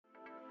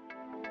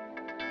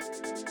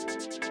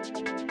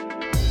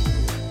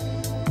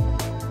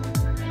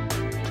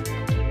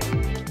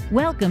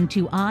Welcome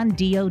to On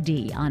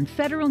DoD on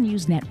Federal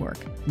News Network.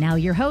 Now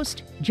your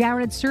host,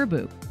 Jared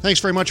Serbu. Thanks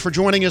very much for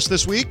joining us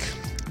this week.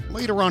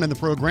 Later on in the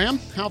program,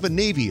 how the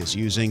Navy is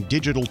using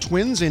digital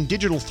twins and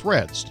digital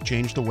threads to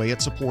change the way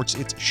it supports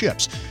its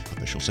ships.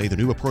 Officials say the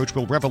new approach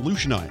will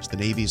revolutionize the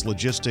Navy's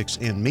logistics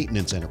and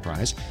maintenance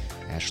enterprise.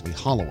 Ashley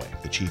Holloway,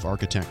 the chief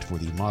architect for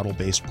the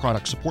model-based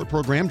product support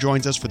program,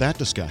 joins us for that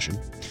discussion.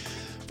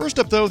 First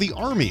up, though, the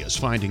Army is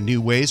finding new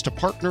ways to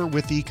partner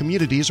with the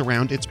communities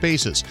around its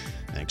bases.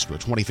 Thanks to a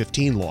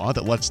 2015 law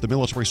that lets the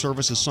military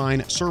services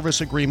sign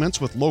service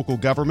agreements with local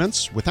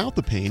governments without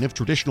the pain of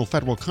traditional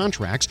federal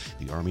contracts,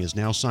 the Army has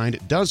now signed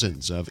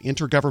dozens of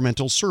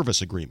intergovernmental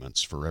service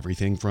agreements for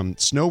everything from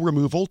snow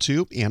removal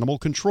to animal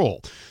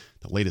control.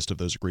 The latest of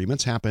those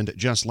agreements happened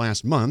just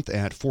last month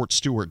at Fort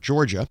Stewart,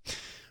 Georgia.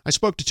 I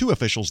spoke to two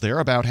officials there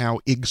about how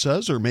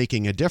IGSAs are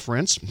making a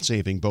difference,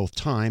 saving both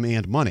time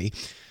and money.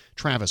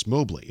 Travis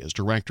Mobley is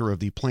director of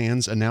the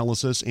Plans,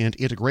 Analysis, and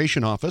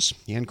Integration Office,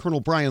 and Colonel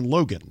Brian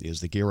Logan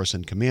is the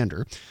garrison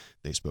commander.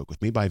 They spoke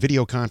with me by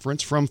video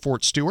conference from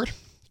Fort Stewart.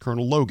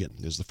 Colonel Logan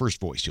is the first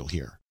voice you'll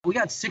hear. We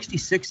got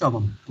 66 of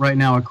them right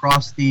now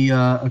across the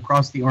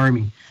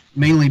Army,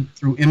 mainly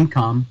through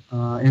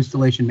IMCOM,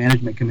 Installation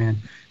Management Command.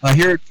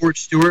 Here at Fort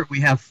Stewart, we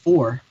have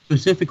 4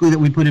 specifically that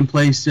we put in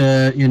place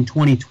in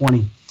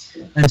 2020.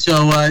 And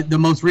so the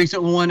most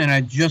recent one, and I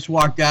just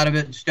walked out of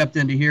it, stepped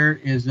into here,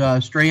 is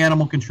stray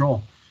animal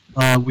control.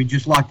 We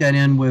just locked that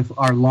in with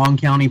our Long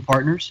County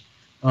partners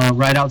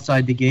right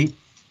outside the gate.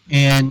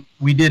 And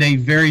we did a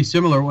very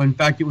similar one. In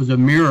fact, it was a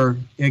mirror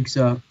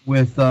IGSA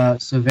with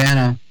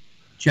Savannah,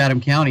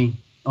 Chatham County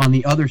on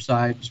the other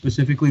side,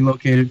 specifically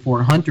located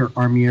for Hunter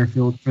Army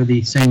Airfield for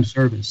the same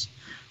service.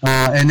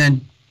 And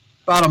then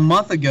about a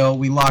month ago,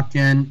 we locked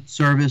in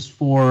service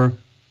for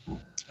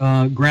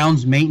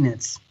grounds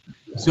maintenance.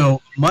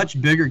 So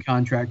much bigger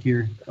contract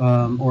here,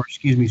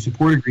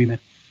 support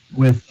agreement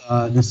with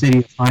the city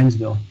of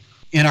Hinesville.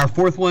 And our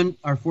fourth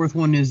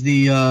one is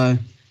the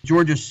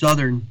Georgia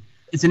Southern.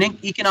 It's an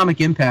economic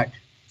impact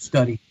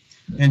study.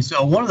 And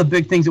so one of the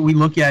big things that we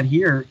look at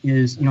here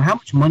is, how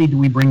much money do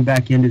we bring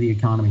back into the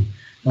economy,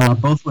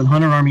 both with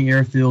Hunter Army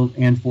Airfield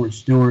and Fort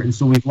Stewart. And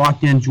so we've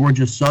locked in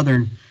Georgia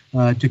Southern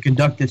to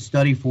conduct this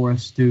study for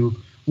us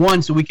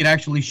so we can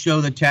actually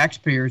show the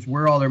taxpayers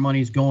where all their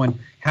money is going,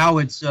 how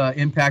it's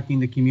impacting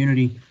the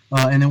community,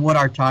 and then what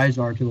our ties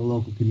are to the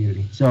local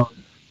community. So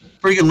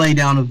pretty good lay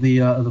down of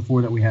the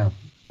 4 that we have.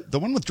 The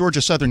one with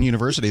Georgia Southern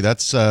University,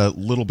 that's a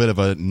little bit of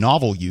a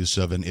novel use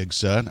of an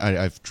IGSA.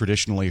 I've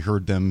traditionally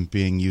heard them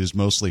being used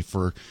mostly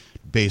for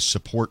base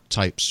support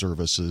type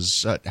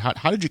services.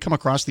 How did you come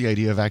across the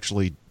idea of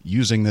actually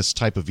using this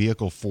type of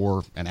vehicle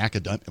for an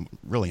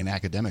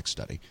academic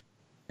study?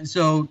 And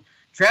so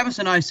Travis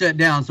and I sat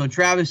down. So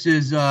Travis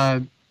is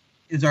our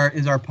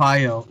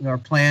PIO, our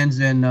Plans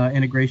and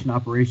Integration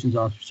Operations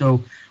Officer.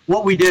 So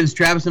what we did is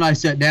Travis and I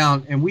sat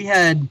down, and we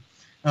had,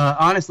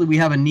 honestly, we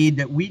have a need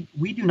that we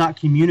do not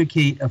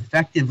communicate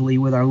effectively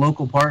with our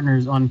local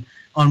partners on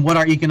what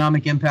our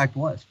economic impact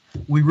was.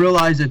 We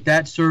realized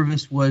that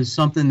service was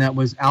something that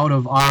was out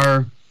of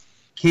our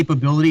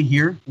capability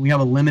here. We have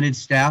a limited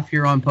staff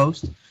here on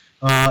post.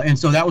 And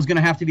so that was going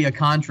to have to be a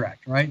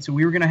contract, right? So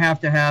we were going to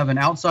have an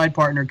outside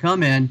partner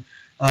come in,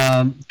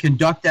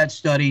 conduct that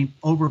study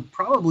over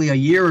probably a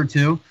year or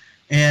two,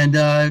 and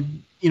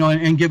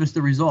and give us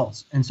the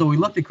results. And so we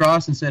looked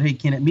across and said, hey,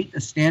 can it meet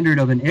the standard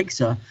of an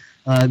IGSA?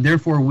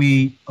 Therefore,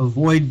 we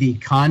avoid the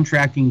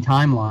contracting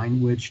timeline,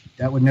 which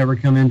that would never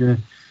come into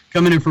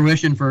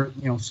fruition for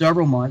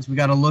several months. We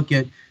got to look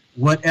at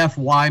what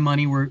FY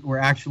money we're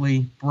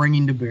actually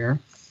bringing to bear.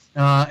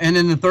 And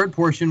then the third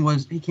portion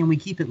was, hey, can we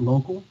keep it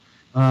local?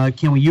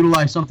 Can we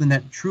utilize something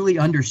that truly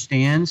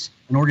understands,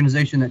 an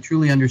organization that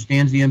truly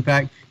understands the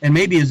impact, and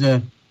maybe is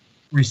a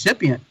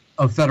recipient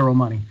of federal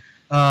money,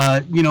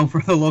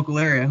 for the local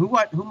area? Who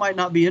might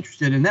not be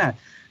interested in that?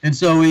 And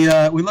so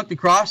we looked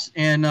across,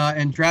 and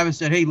Travis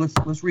said, hey,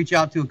 let's reach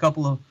out to a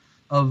couple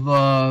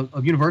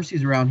of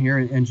universities around here,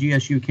 and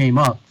GSU came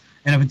up.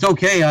 And if it's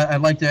okay,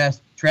 I'd like to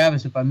ask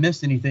Travis if I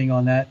missed anything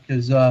on that,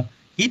 because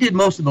he did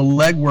most of the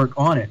legwork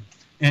on it.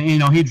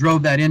 And, he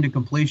drove that into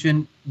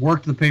completion,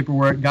 worked the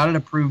paperwork, got it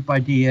approved by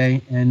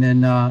DA, and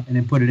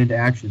then put it into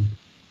action.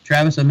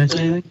 Travis, I missed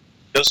anything?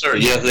 No, sir.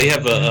 Yeah, they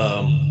have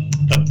a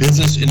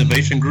business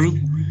innovation group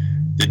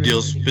that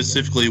deals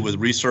specifically with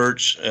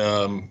research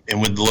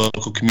and with the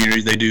local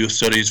community. They do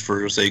studies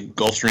for, say,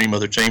 Gulfstream,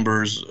 other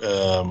chambers,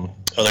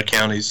 other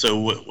counties. So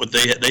what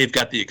they've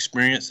got the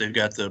experience, they've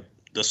got the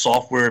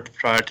software,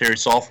 proprietary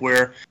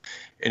software,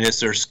 and it's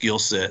their skill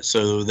set.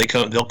 So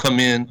they'll come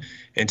in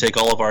and take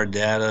all of our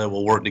data.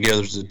 We'll work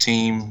together as a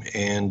team,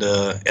 and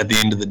at the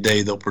end of the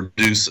day, they'll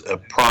produce a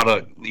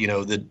product,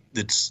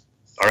 that's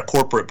our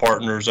corporate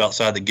partners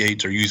outside the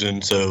gates are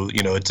using. So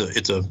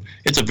it's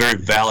a very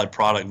valid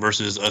product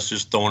versus us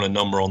just throwing a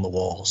number on the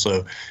wall.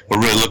 So we're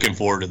really looking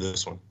forward to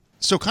this one.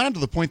 So kind of to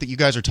the point that you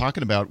guys are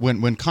talking about,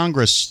 when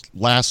Congress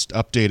last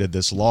updated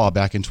this law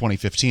back in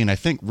 2015, I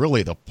think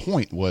really the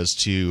point was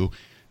to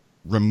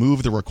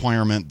remove the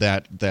requirement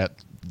that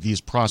these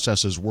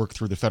processes work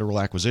through the federal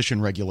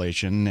acquisition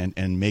regulation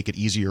and make it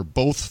easier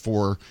both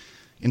for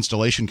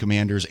installation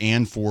commanders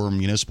and for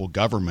municipal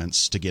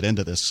governments to get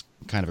into this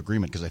kind of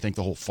agreement, because I think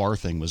the whole FAR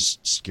thing was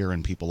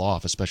scaring people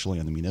off, especially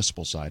on the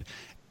municipal side.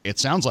 It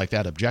sounds like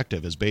that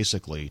objective has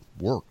basically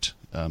worked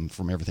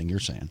from everything you're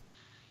saying.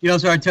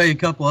 So I'll tell you a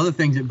couple other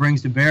things it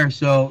brings to bear.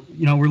 So,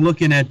 we're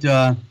looking at,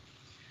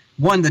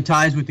 one, the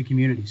ties with the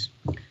communities.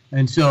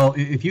 And so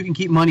if you can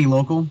keep money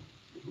local,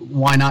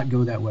 why not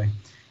go that way?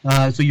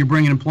 So you're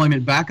bringing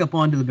employment back up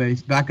onto the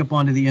base, back up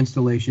onto the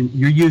installation.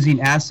 You're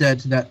using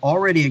assets that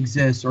already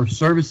exist or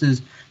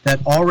services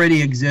that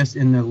already exist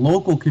in the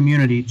local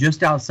community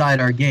just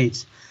outside our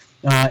gates.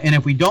 And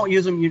if we don't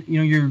use them,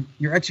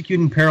 you're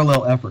executing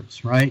parallel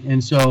efforts, right?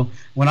 And so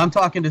when I'm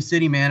talking to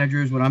city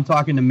managers, when I'm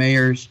talking to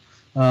mayors,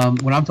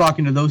 when I'm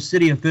talking to those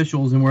city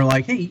officials and we're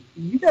like, hey,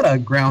 you got a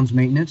grounds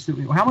maintenance,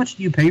 how much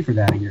do you pay for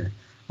that a year?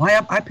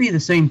 Well, I pay the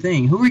same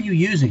thing. Who are you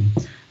using?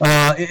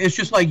 It's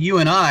just like you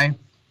and I,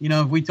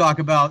 if we talk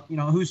about,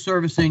 who's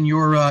servicing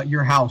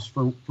your house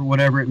for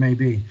whatever it may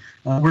be.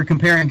 We're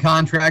comparing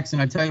contracts,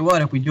 and I tell you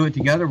what, if we do it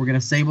together, we're going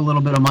to save a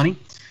little bit of money.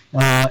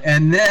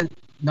 And then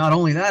not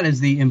only that,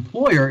 is the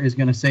employer is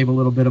going to save a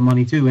little bit of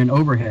money too in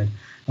overhead.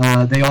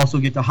 They also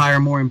get to hire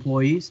more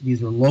employees.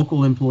 These are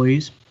local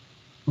employees,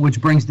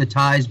 which brings the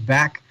ties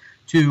back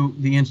to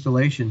the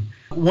installation.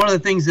 One of the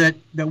things that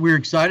we're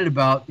excited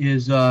about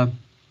is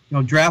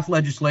draft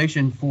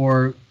legislation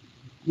for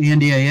the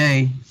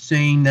NDAA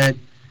saying that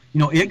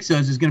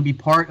IGSAs is going to be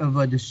part of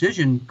a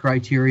decision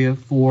criteria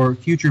for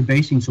future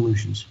basing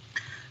solutions.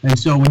 And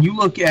so when you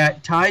look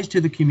at ties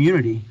to the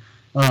community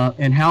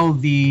and how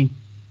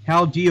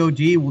DOD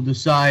will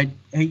decide,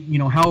 hey,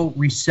 how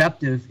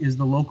receptive is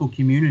the local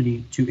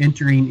community to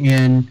entering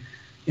in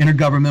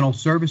intergovernmental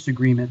service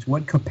agreements,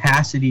 what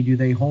capacity do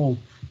they hold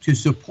to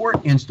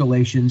support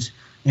installations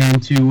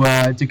and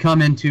to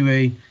come into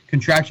a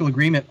contractual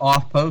agreement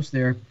off post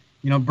there,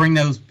 bring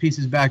those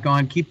pieces back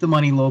on, keep the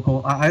money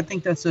local. I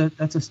think that's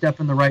a step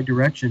in the right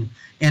direction,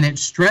 and it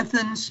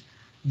strengthens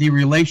the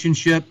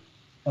relationship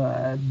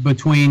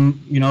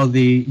between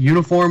the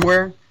uniform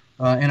wear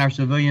and our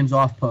civilians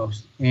off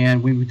post.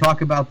 And when we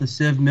talk about the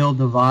civ-mil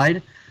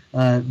divide,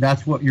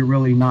 that's what you're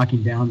really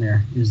knocking down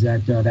there, is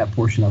that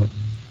portion of it.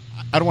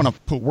 I don't want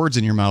to put words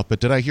in your mouth,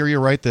 but did I hear you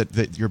right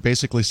that you're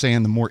basically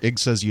saying the more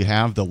IGSAs you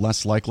have, the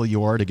less likely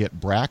you are to get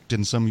bracked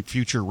in some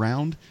future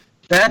round?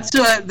 That's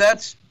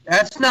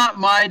not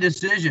my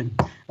decision,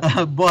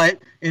 but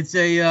it's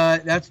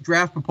that's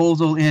draft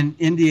proposal in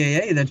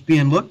NDAA that's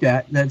being looked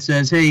at that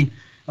says, hey,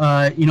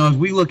 as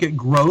we look at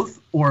growth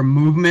or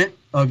movement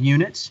of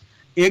units,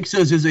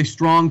 IGSAs is a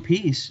strong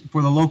piece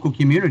for the local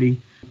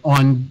community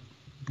on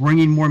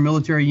bringing more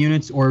military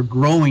units or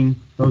growing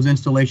those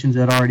installations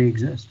that already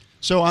exist.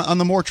 So on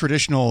the more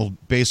traditional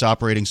base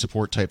operating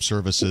support type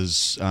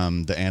services,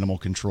 the animal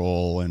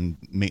control and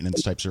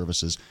maintenance type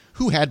services,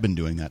 who had been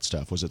doing that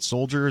stuff? Was it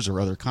soldiers or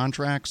other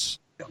contracts?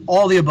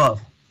 All the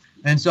above.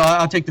 And so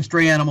I'll take the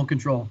stray animal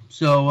control.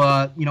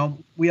 So,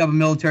 we have a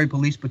military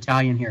police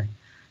battalion here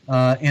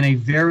and a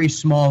very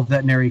small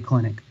veterinary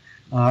clinic.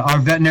 Our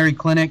veterinary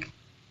clinic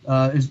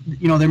is,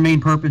 their main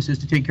purpose is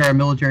to take care of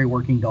military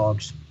working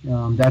dogs.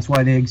 That's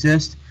why they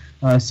exist.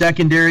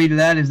 Secondary to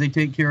that is they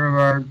take care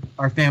of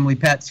our family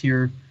pets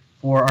here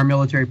for our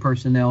military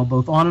personnel,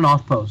 both on and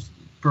off post,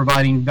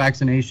 providing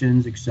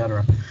vaccinations,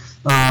 etc.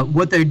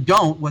 What they're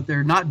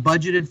not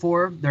budgeted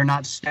for, they're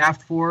not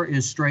staffed for,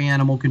 is stray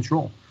animal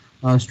control,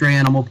 stray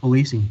animal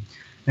policing.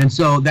 And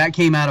so that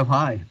came out of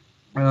Hyde.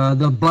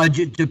 The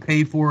budget to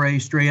pay for a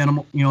stray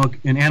animal,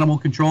 an animal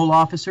control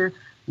officer,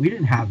 we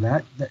didn't have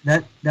that.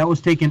 That was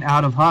taken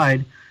out of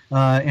Hyde,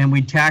 and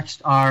we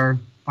taxed our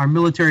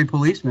military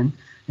policemen.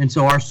 And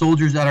so our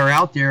soldiers that are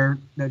out there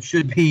that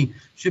should be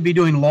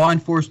doing law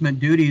enforcement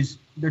duties,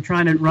 they're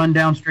trying to run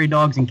down stray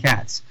dogs and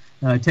cats,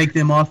 take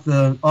them off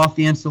the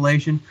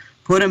installation,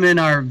 put them in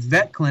our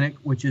vet clinic,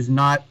 which is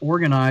not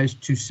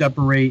organized to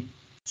separate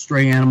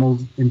stray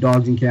animals and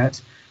dogs and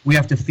cats. We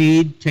have to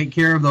feed, take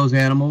care of those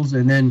animals,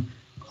 and then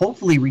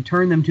hopefully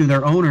return them to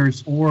their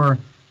owners or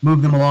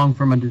move them along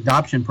from an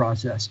adoption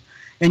process.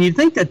 And you'd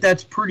think that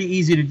that's pretty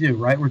easy to do,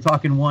 right? We're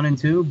talking 1 and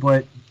 2,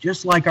 but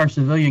just like our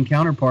civilian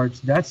counterparts,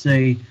 that's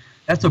a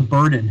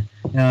burden.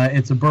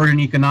 It's a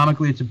burden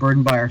economically. It's a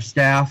burden by our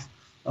staff.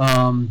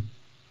 And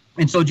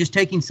so just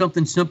taking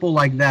something simple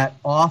like that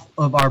off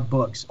of our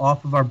books,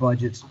 off of our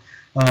budgets,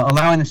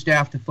 allowing the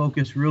staff to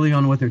focus really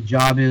on what their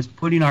job is,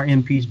 putting our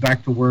MPs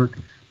back to work,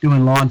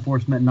 doing law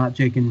enforcement, not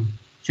chasing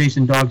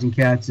dogs and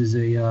cats is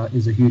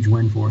a huge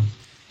win for us.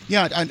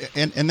 Yeah,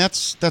 and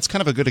that's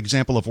kind of a good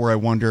example of where I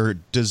wonder,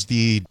 does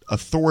the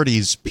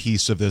authorities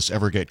piece of this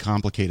ever get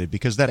complicated?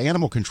 Because that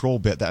animal control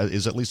bit, that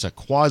is at least a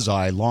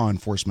quasi-law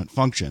enforcement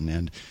function,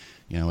 and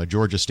a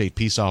Georgia State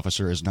peace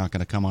officer is not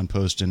going to come on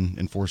post and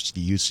enforce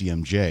the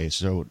UCMJ.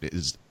 So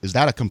is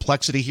that a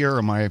complexity here, or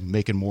am I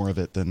making more of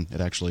it than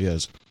it actually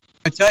is?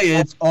 I tell you,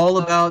 it's all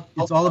about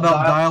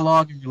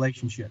dialogue and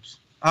relationships.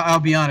 I'll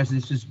be honest,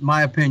 this is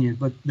my opinion,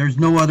 but there's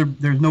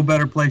no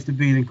better place to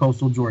be than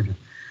coastal Georgia.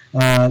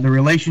 The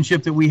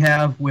relationship that we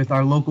have with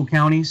our local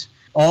counties,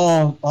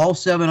 all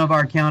 7 of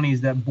our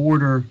counties that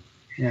border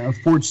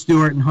Fort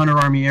Stewart and Hunter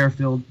Army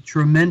Airfield,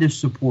 tremendous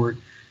support.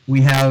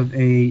 We have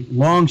a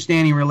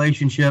long-standing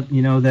relationship,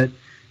 that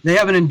they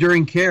have an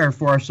enduring care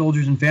for our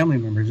soldiers and family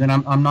members, and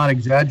I'm not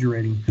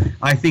exaggerating.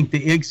 I think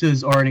the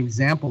IGSAs are an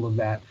example of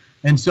that.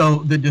 And so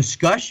the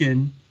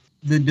discussion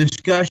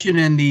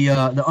and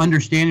the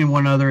understanding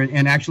one another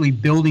and actually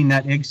building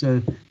that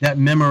IGSA, that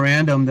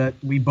memorandum that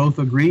we both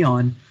agree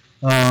on,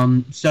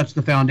 sets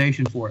the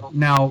foundation for it.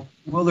 Now,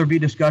 will there be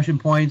discussion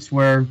points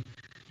where,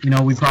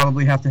 we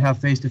probably have to have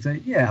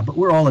face-to-face? Yeah, but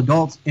we're all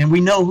adults, and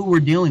we know who we're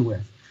dealing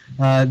with.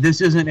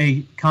 This isn't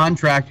a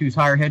contract whose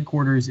higher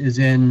headquarters is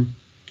in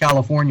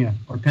California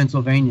or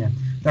Pennsylvania.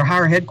 Their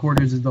higher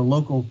headquarters is the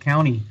local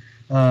county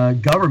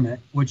government,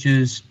 which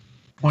is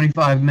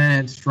 25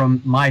 minutes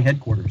from my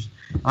headquarters.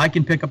 I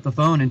can pick up the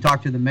phone and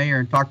talk to the mayor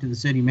and talk to the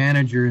city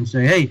manager and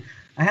say, hey,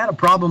 I had a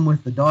problem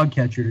with the dog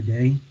catcher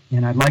today,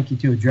 and I'd like you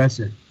to address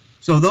it.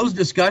 So those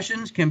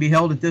discussions can be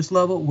held at this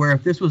level, where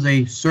if this was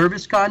a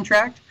service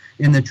contract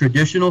in the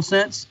traditional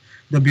sense,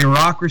 the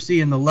bureaucracy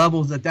and the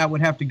levels that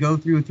would have to go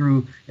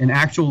through an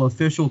actual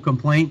official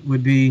complaint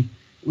wouldn't be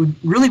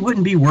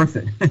worth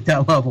it at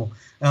that level,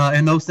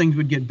 and those things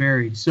would get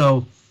buried.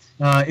 So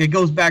it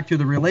goes back to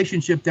the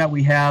relationship that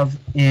we have,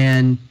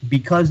 and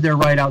because they're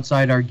right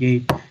outside our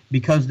gate,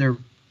 because they're,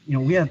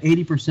 we have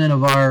 80%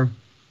 of our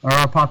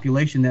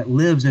population that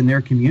lives in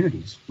their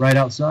communities right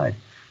outside,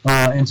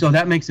 and so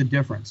that makes a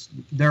difference.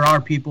 They're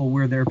our people,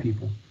 we're their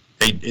people.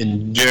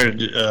 And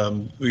Jared,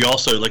 we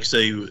also, like I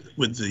say,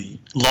 with the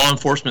law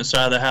enforcement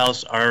side of the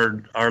house,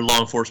 our law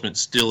enforcement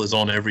still is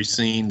on every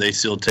scene. They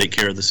still take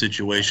care of the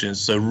situation.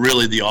 So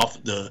really, the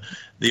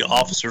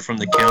officer from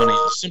the county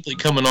is simply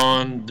coming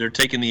on. They're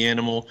taking the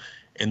animal,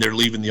 and they're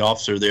leaving the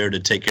officer there to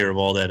take care of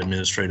all that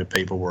administrative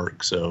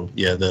paperwork. So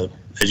yeah,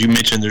 as you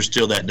mentioned, there's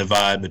still that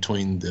divide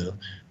between the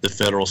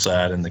federal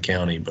side and the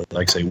county. But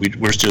like I say,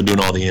 we're still doing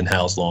all the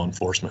in-house law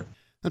enforcement.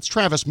 That's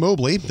Travis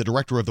Mobley, the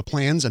director of the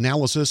Plans,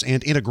 Analysis,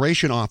 and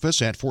Integration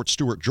Office at Fort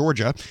Stewart,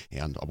 Georgia.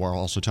 And we're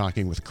also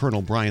talking with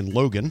Colonel Brian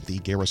Logan, the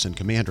garrison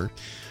commander.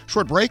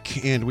 Short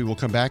break, and we will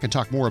come back and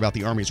talk more about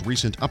the Army's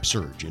recent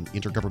upsurge in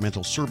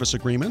intergovernmental service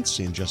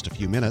agreements in just a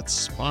few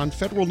minutes on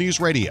Federal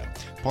News Radio,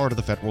 part of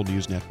the Federal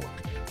News Network.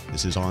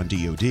 This is On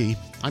DoD.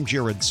 I'm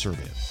Jared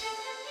Serviv.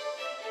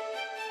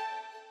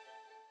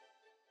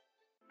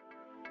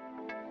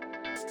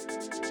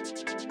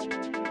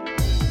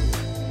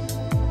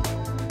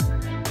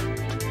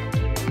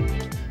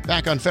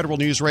 Back on Federal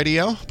News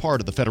Radio,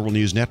 part of the Federal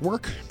News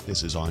Network.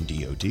 This is On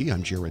DoD.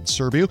 I'm Jared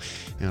Serbu.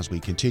 As we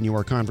continue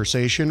our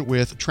conversation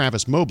with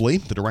Travis Mobley,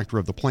 the director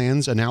of the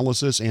Plans,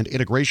 Analysis, and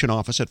Integration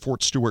Office at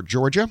Fort Stewart,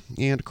 Georgia,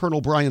 and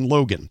Colonel Brian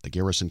Logan, the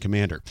garrison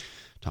commander,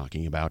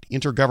 talking about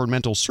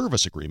intergovernmental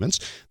service agreements.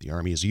 The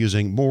Army is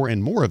using more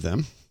and more of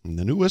them, and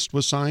the newest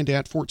was signed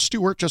at Fort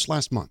Stewart just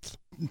last month.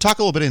 Talk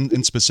a little bit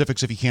in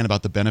specifics, if you can,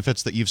 about the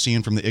benefits that you've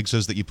seen from the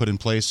IGSAs that you put in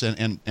place,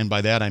 and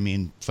by that I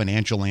mean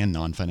financial and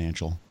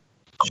non-financial.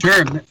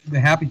 Sure, I'd be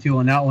happy to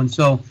on that one.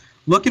 So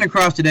looking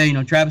across today,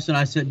 Travis and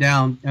I sit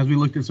down as we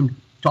looked at some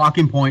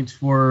talking points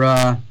for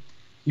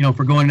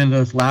going into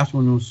this last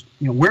one was,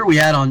 where are we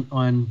at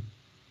on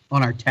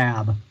our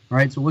tab,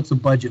 right? So what's the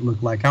budget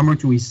look like? How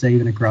much are we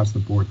saving across the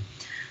board?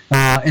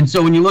 And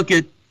so when you look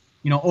at,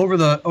 over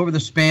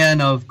the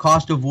span of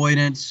cost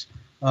avoidance,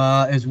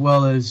 as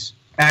well as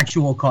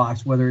actual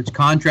costs, whether it's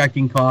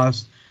contracting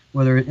costs,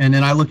 and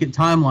then I look at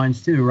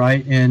timelines too,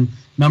 right? And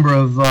number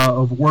of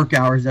work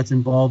hours that's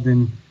involved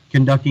in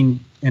conducting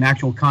an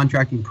actual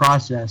contracting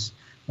process,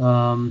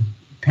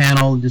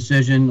 panel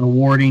decision,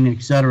 awarding,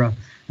 etc.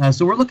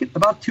 So we're looking at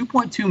about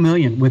 $2.2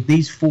 million with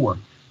these four.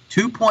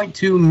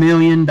 $2.2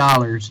 million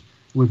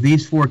with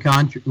these four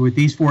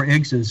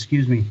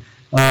IGSAs,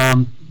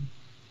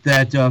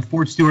 that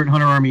Fort Stewart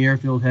Hunter Army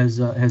Airfield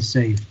has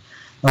saved.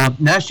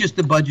 That's just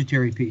the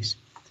budgetary piece.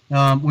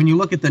 When you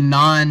look at the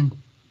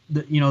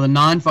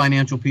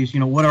non-financial piece,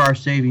 what are our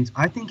savings?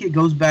 I think it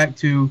goes back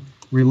to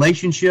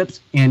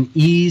relationships and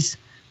ease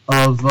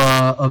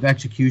of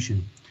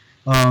execution.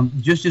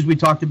 Just as we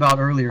talked about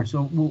earlier.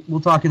 So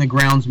we'll talk in the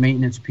grounds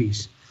maintenance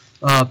piece.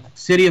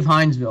 City of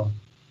Hinesville,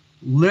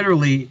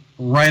 literally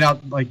right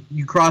out, like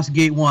you cross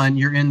gate 1,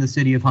 you're in the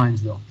city of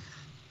Hinesville.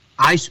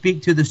 I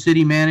speak to the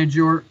city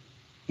manager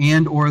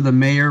and or the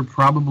mayor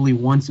probably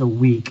once a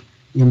week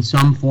in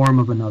some form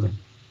of another.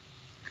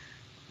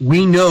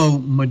 We know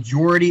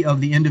majority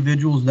of the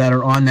individuals that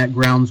are on that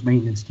grounds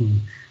maintenance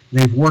team.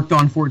 They've worked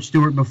on Fort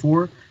Stewart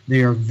before.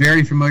 They are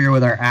very familiar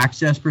with our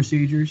access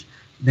procedures.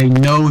 They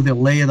know the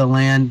lay of the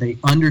land. They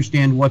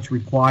understand what's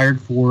required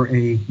for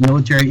a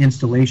military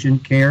installation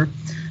care.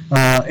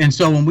 And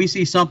so when we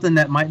see something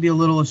that might be a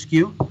little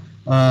askew,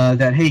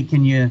 that,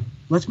 hey,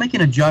 let's make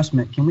an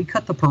adjustment. Can we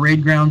cut the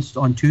parade grounds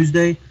on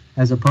Tuesday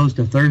as opposed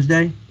to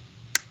Thursday?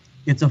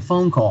 It's a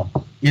phone call.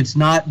 It's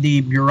not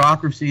the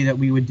bureaucracy that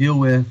we would deal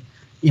with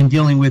in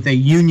dealing with a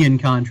union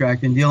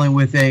contract and dealing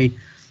with a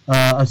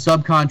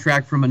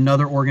subcontract from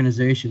another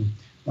organization.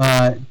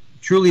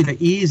 Truly the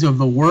ease of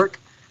the work,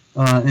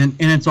 and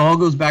it all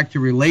goes back to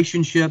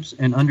relationships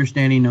and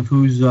understanding of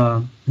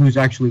who's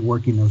actually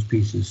working those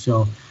pieces.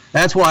 So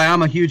that's why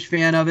I'm a huge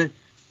fan of it.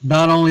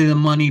 Not only the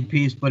money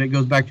piece, but it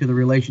goes back to the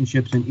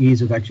relationships and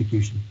ease of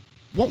execution.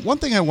 One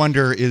thing I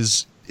wonder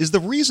is the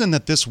reason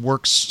that this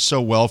works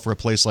so well for a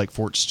place like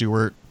Fort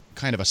Stewart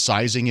kind of a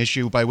sizing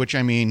issue, by which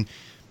I mean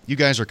you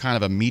guys are kind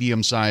of a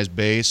medium-sized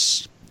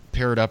base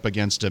paired up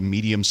against a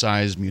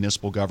medium-sized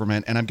municipal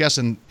government, and I'm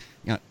guessing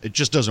it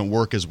just doesn't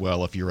work as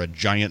well if you're a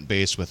giant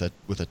base with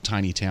a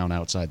tiny town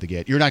outside the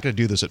gate. You're not going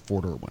to do this at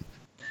Fort Irwin.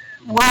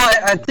 Well,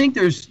 I think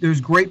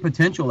there's great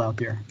potential out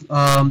there.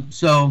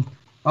 So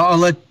I'll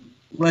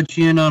let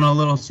you in on a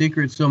little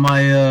secret. So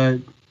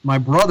my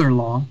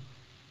brother-in-law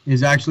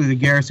is actually the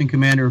garrison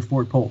commander of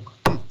Fort Polk,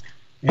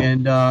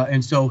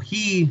 and so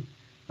he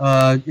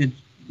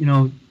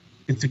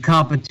it's a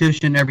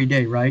competition every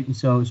day, right? And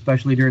so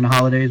especially during the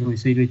holidays when we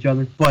see each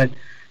other. But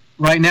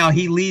right now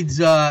he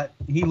leads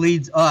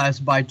us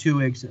by 2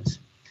 IGSAs.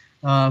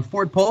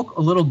 Fort Polk,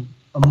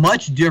 a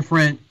much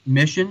different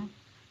mission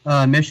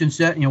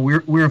set.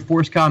 We're a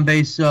FORSCOM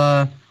based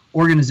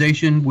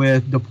organization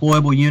with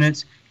deployable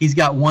units. He's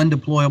got 1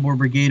 deployable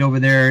brigade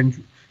over there,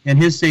 and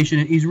his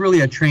station, he's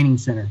really a training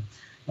center.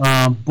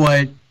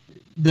 But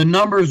the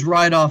numbers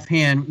right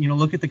offhand,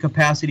 look at the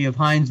capacity of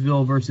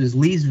Hinesville versus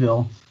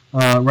Leesville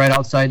right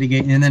outside the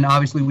gate. And then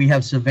obviously we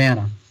have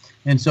Savannah.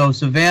 And so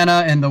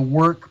Savannah and the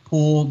work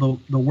pool,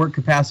 the work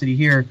capacity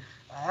here,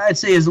 I'd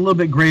say is a little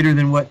bit greater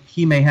than what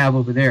he may have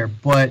over there.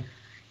 But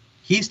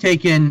he's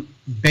taken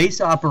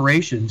base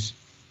operations,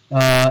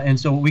 and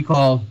so what we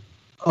call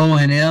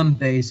O&M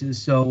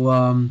bases.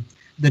 So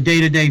the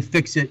day-to-day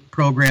fix-it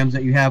programs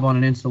that you have on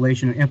an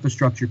installation or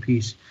infrastructure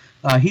piece.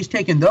 He's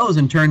taken those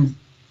and turned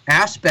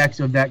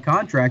aspects of that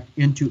contract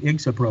into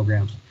IGSA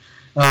programs.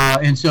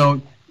 And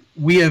so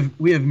we have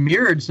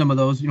mirrored some of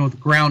those, with the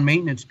ground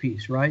maintenance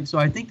piece, right? So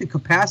I think the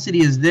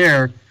capacity is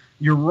there.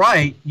 You're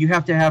right. You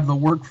have to have the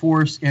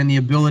workforce and the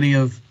ability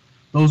of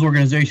those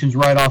organizations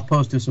right off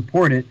post to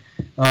support it.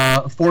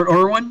 Fort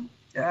Irwin,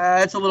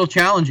 it's a little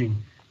challenging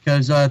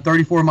because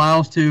 34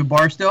 miles to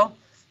Barstow,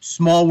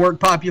 small work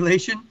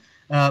population,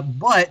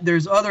 but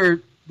there's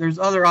other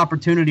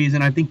opportunities,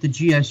 and I think the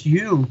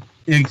GSU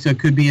IGSA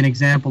could be an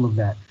example of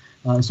that.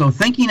 So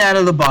thinking out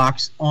of the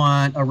box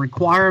on a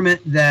requirement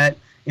that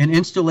an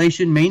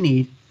installation may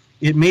need.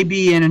 It may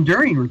be an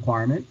enduring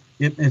requirement.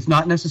 It's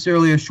not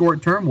necessarily a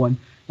short-term one,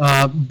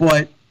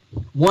 but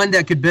one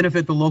that could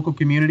benefit the local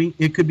community.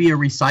 It could be a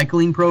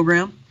recycling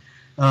program,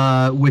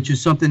 which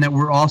is something that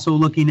we're also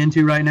looking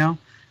into right now.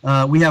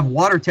 We have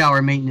water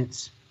tower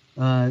maintenance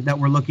that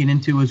we're looking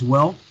into as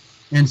well.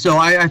 And so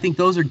I think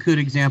those are good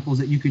examples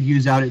that you could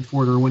use out at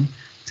Fort Irwin,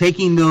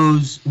 taking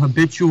those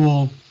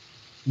habitual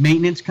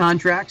maintenance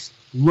contracts,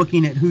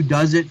 looking at who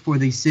does it for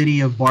the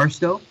city of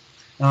Barstow,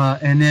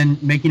 and then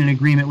making an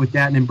agreement with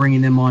that and then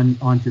bringing them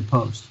onto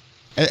post.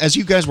 As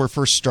you guys were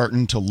first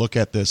starting to look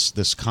at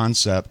this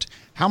concept,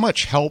 how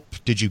much help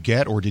did you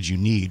get or did you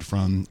need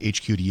from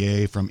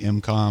HQDA, from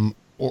IMCOM,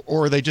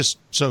 or are they just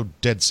so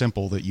dead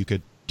simple that you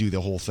could do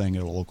the whole thing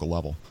at a local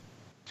level?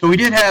 So we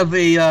did have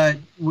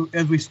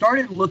as we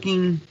started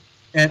looking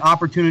at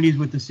opportunities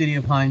with the city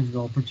of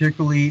Hinesville,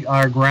 particularly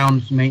our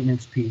grounds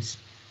maintenance piece,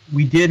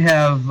 we did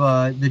have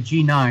the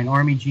G9,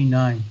 Army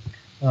G9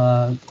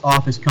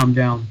 office come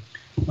down.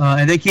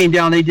 And they came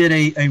down, they did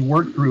a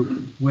work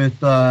group with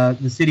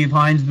the city of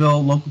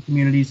Hinesville, local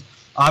communities,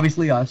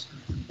 obviously us,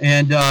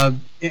 and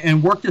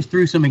worked us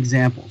through some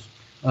examples.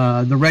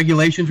 The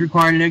regulations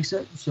requiring an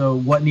exit, so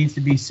what needs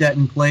to be set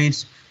in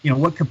place,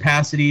 what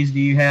capacities do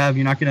you have?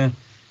 You're not going to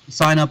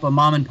sign up a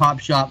mom and pop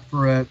shop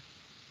for a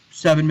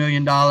 $7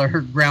 million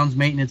grounds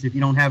maintenance if you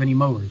don't have any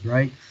mowers,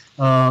 right?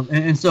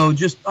 And so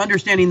just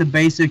understanding the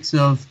basics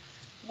of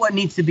what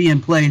needs to be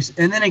in place,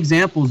 and then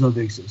examples of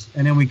IGSAs.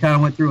 And then we kind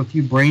of went through a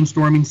few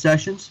brainstorming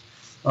sessions.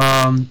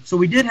 So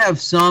we did have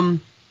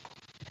some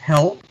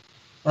help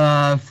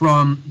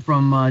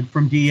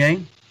from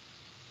DA,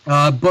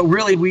 but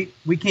really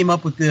we came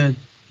up with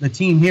the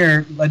team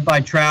here, led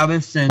by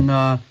Travis and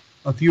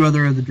a few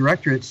other of the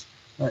directorates.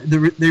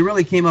 They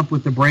really came up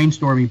with the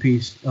brainstorming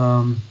piece,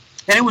 and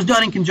it was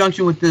done in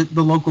conjunction with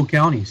the local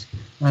counties.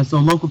 So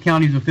local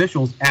counties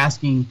officials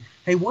asking,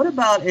 hey, what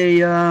about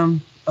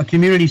a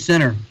community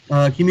center,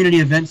 community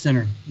event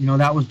center?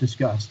 That was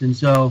discussed. And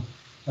so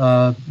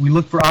we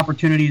look for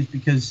opportunities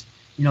because,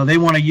 they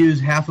want to use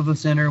half of a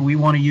center. We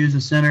want to use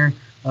a center.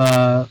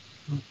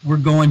 We're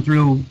going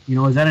through,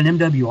 is that an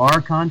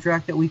MWR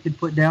contract that we could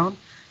put down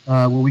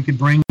where we could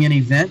bring in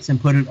events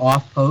and put it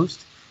off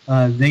post?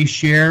 They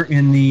share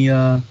in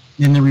the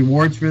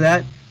rewards for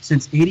that.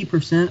 Since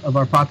 80% of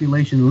our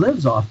population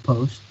lives off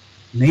post,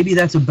 maybe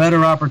that's a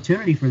better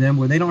opportunity for them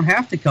where they don't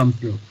have to come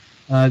through.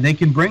 They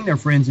can bring their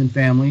friends and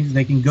families.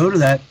 They can go to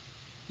that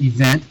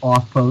event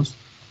off post,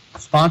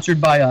 sponsored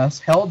by us,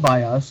 held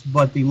by us,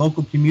 but the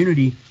local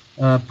community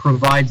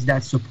provides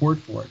that support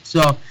for it.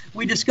 So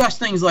we discuss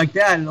things like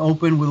that and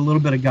open with a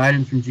little bit of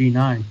guidance from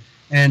G9.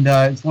 And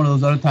it's one of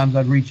those other times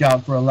I'd reach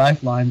out for a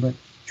lifeline. But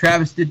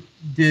Travis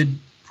did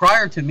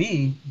prior to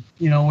me,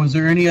 was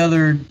there any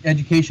other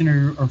education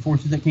or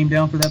forces that came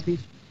down for that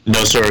piece?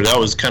 No, sir. That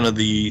was kind of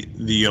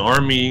the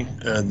Army,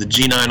 the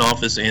G9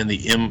 office, and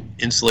the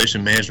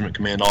Installation Management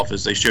Command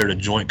office. They shared a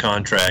joint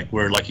contract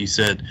where, like you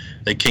said,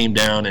 they came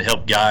down and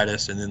helped guide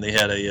us, and then they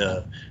had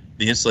the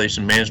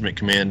Installation Management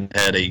Command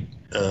had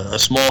a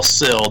small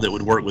cell that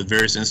would work with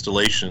various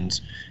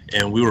installations,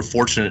 and we were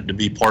fortunate to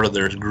be part of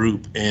their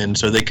group. And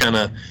so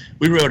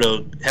we were able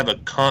to have a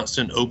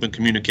constant open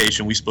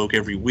communication. We spoke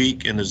every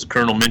week, and as the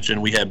colonel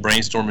mentioned, we had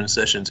brainstorming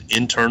sessions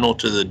internal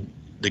to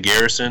the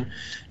garrison,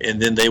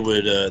 and then they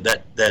would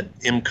that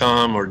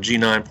MCOM or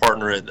G9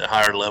 partner at the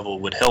higher level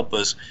would help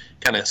us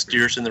kind of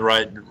steer us in the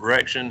right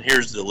direction.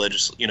 Here's the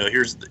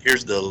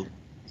here's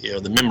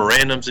the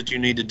memorandums that you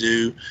need to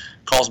do,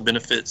 cost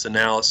benefits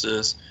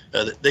analysis.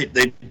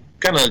 They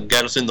kind of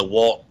got us in the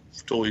walk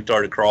until we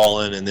started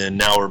crawling, and then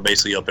now we're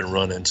basically up and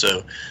running.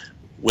 So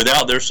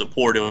without their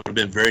support, it would have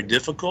been very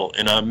difficult,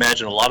 and I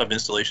imagine a lot of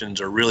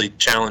installations are really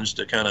challenged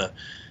to kind of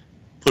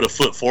put a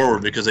foot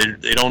forward because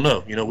they don't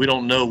know. We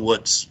don't know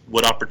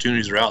what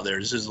opportunities are out there.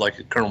 This is, like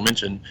the Colonel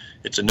mentioned,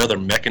 it's another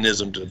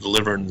mechanism to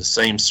delivering the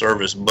same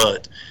service,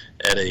 but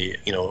at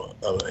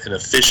an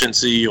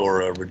efficiency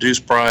or a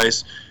reduced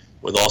price,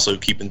 with also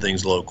keeping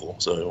things local.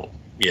 So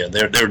yeah,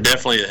 they're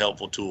definitely a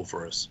helpful tool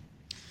for us.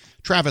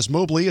 Travis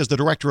Mobley is the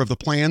director of the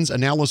Plans,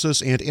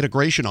 Analysis, and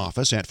Integration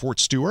Office at Fort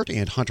Stewart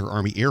and Hunter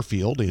Army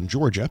Airfield in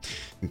Georgia.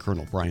 And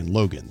Colonel Brian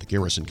Logan, the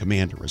garrison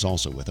commander, is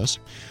also with us.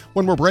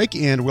 One more break,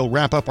 and we'll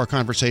wrap up our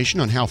conversation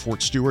on how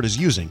Fort Stewart is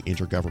using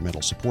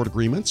intergovernmental support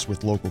agreements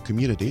with local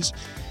communities.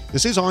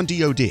 This is On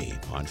DoD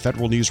on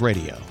Federal News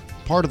Radio,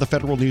 part of the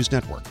Federal News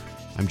Network.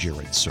 I'm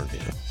Jared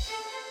Serviu.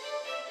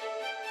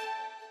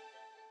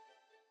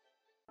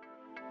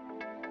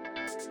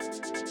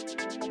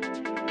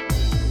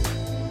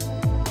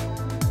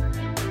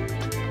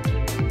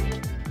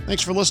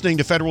 Thanks for listening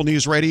to Federal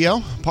News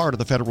Radio, part of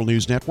the Federal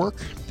News Network.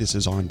 This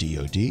is On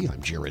DoD. I'm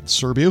Jared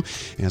Serviu.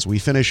 As we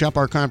finish up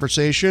our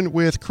conversation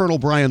with Colonel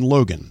Brian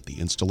Logan,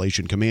 the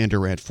installation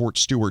commander at Fort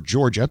Stewart,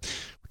 Georgia,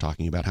 we're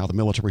talking about how the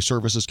military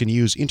services can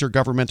use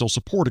intergovernmental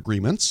support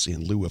agreements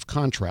in lieu of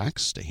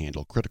contracts to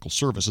handle critical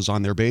services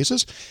on their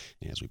bases.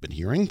 As we've been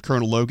hearing,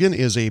 Colonel Logan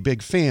is a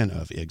big fan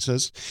of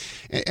IGSAs.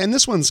 And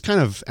this one's kind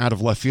of out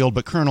of left field,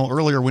 but Colonel,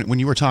 earlier when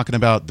you were talking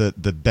about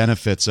the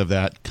benefits of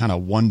that kind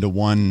of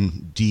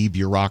one-to-one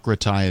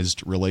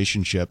debureaucratized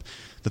relationship,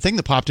 the thing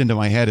that popped into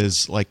my head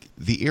is like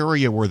the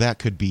area where that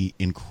could be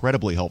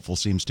incredibly helpful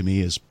seems to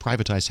me is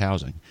privatized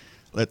housing.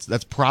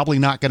 That's probably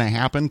not going to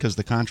happen because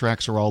the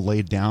contracts are all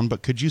laid down,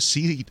 but could you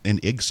see an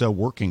IGSA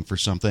working for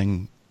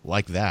something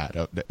like that,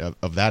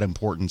 of that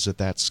importance at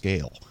that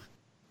scale?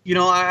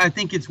 I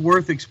think it's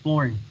worth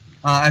exploring.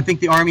 I think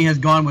the Army has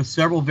gone with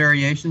several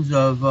variations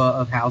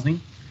of housing,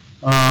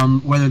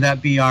 whether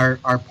that be our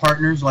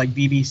partners like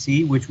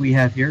BBC, which we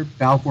have here,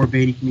 Balfour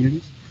Beatty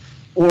Communities,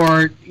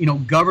 or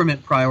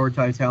government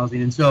prioritized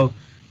housing. And so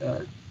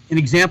an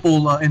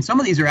example, and some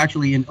of these are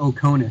actually in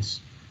Oconus.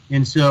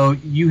 And so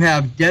you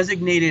have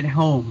designated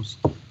homes,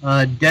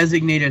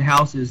 designated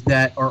houses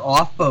that are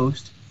off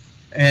post,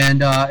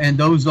 and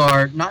those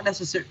are not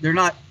necessarily, they're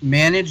not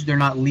managed, they're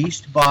not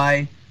leased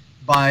by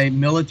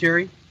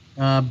military,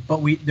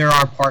 but they're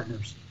our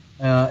partners.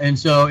 And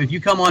so if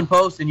you come on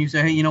post and you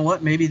say, hey, you know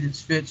what, maybe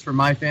this fits for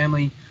my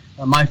family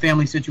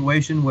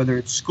situation, whether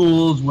it's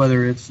schools,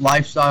 whether it's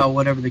lifestyle,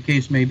 whatever the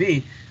case may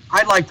be,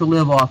 I'd like to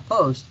live off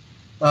post.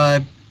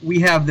 We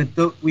have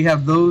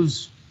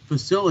those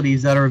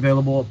facilities that are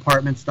available,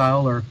 apartment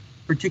style or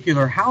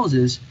particular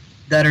houses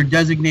that are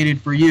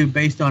designated for you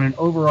based on an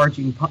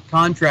overarching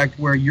contract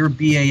where your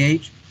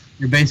BAH,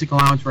 your basic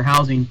allowance for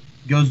housing,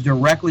 goes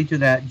directly to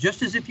that,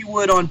 just as if you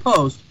would on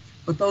post,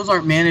 but those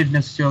aren't managed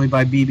necessarily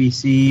by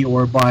BBC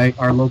or by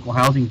our local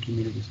housing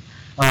communities.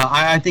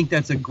 I think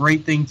that's a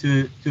great thing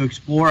to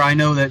explore. I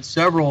know that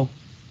several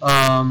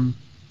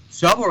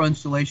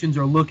installations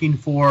are looking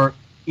for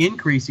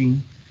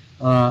increasing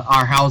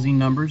our housing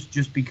numbers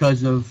just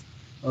because of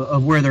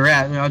where they're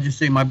at. And I'll just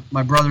say my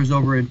brother's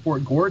over in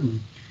Fort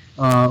Gordon,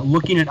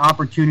 looking at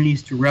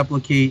opportunities to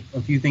replicate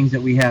a few things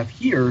that we have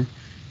here.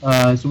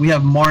 So we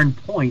have Marne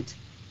Point.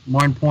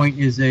 Marne Point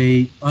is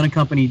a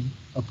unaccompanied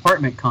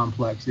apartment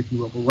complex, if you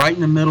will, but right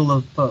in the middle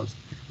of post.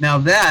 Now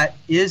that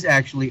is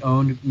actually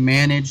owned,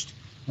 managed.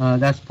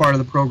 That's part of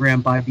the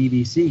program by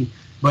BBC.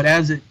 But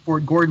as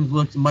Fort Gordon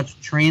looks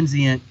much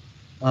transient,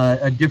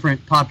 a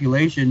different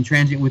population,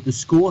 transient with the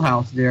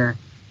schoolhouse there,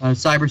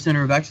 Cyber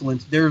Center of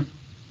Excellence, their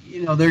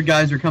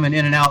guys are coming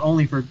in and out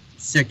only for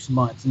 6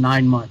 months,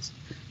 9 months.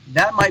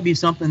 That might be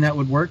something that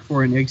would work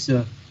for an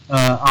IGSA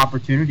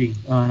opportunity,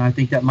 and I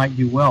think that might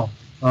do well.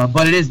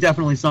 But it is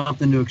definitely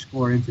something to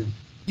explore into.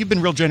 You've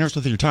been real generous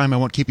with your time. I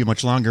won't keep you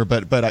much longer,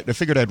 but I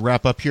figured I'd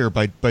wrap up here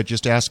by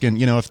just asking,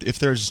 if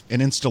there's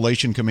an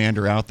installation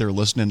commander out there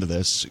listening to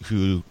this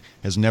who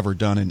has never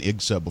done an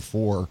IGSA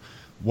before,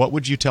 what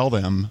would you tell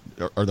them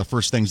are the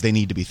first things they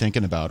need to be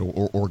thinking about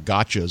or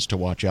gotchas to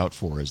watch out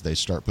for as they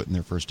start putting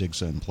their first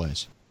IGSA in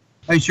place?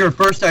 Hey, sure.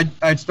 First,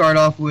 I'd start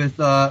off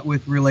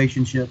with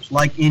relationships.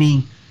 Like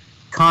any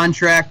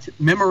contract,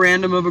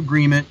 memorandum of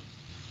agreement,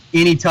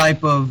 any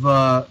type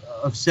of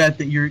set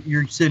that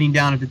you're sitting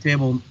down at the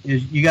table,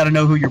 is you got to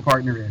know who your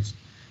partner is.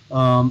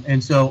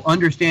 And so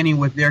understanding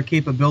what their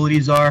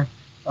capabilities are,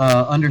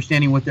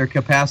 understanding what their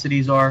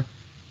capacities are.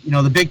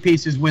 The big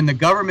piece is when the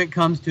government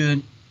comes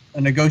to a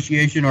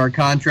negotiation or a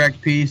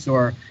contract piece,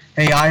 or,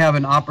 hey, I have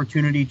an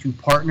opportunity to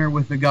partner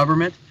with the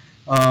government.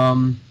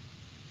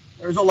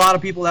 There's a lot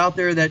of people out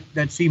there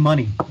that see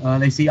money.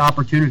 They see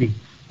opportunity.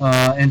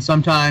 And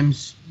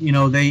sometimes,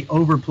 they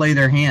overplay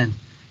their hand.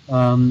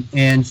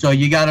 And so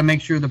you got to make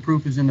sure the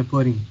proof is in the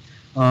pudding.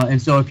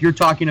 And so if you're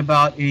talking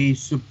about a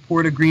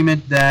support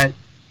agreement that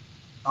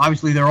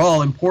obviously they're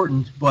all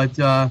important, but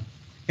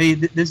hey,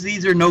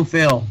 these are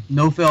no-fail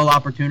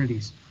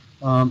opportunities.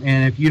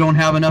 And if you don't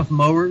have enough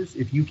mowers,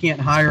 if you can't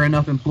hire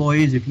enough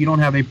employees, if you don't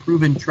have a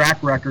proven track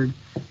record,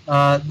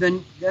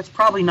 then that's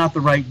probably not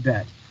the right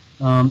bet.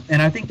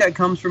 And I think that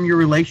comes from your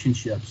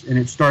relationships, and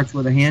it starts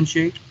with a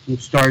handshake. It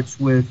starts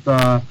with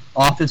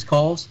office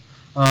calls,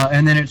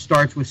 and then it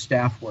starts with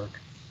staff work.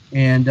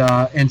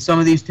 And some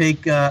of these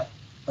take a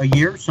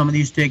year. Some of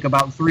these take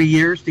about 3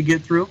 years to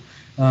get through.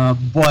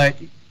 But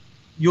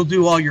you'll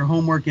do all your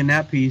homework in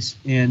that piece,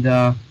 and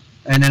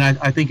then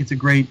I think it's a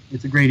great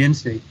end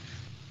state.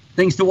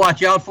 Things to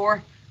watch out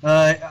for.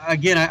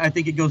 Again, I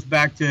think it goes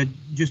back to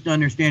just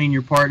understanding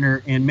your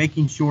partner and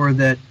making sure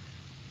that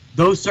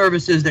those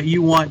services that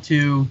you want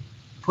to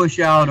push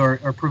out or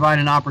provide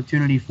an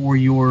opportunity for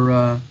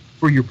your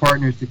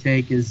partners to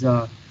take is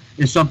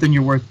something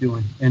you're worth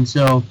doing. And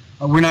so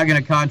we're not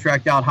going to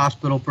contract out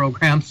hospital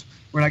programs.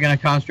 We're not going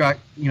to contract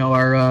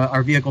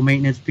our vehicle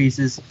maintenance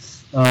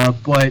pieces,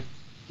 but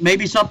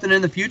maybe something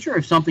in the future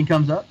if something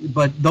comes up.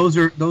 But those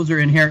are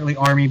inherently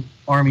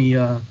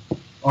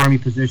Army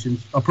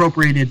positions,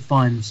 appropriated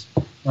funds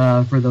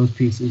for those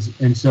pieces,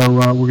 and so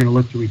we're going to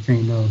look to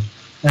retain those.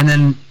 And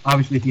then,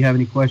 obviously, if you have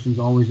any questions,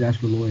 always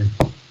ask your lawyer.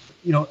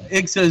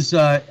 IGSA's,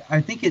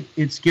 I think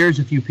it scares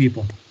a few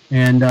people,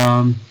 and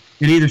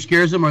it either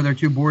scares them or they're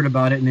too bored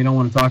about it and they don't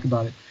want to talk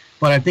about it.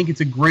 But I think it's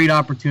a great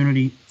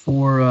opportunity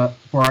for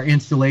our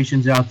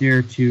installations out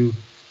there to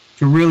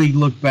really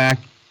look back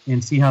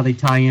and see how they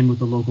tie in with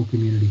the local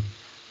community.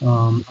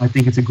 I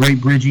think it's a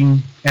great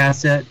bridging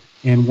asset,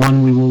 and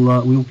one we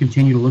will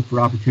continue to look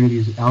for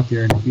opportunities out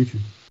there in the future.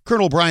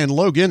 Colonel Brian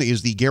Logan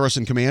is the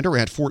garrison commander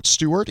at Fort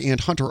Stewart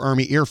and Hunter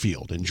Army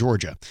Airfield in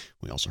Georgia.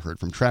 We also heard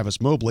from Travis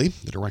Mobley,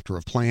 the Director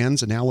of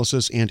Plans,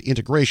 Analysis, and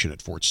Integration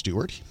at Fort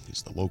Stewart.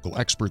 He's the local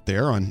expert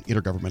there on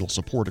intergovernmental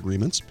support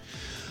agreements.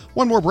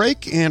 One more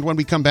break, and when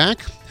we come back,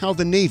 how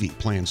the Navy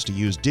plans to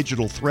use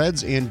digital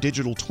threads and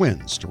digital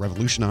twins to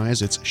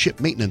revolutionize its ship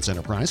maintenance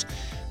enterprise.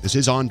 This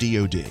is On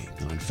DoD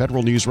on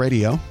Federal News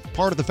Radio,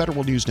 part of the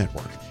Federal News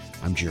Network.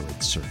 I'm Jared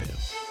Servito.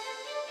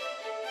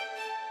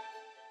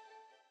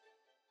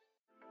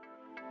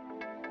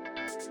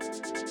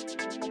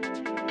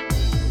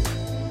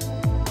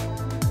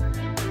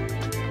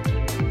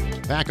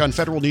 Back on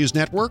Federal News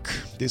Network,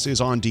 this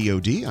is On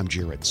DoD. I'm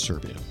Jared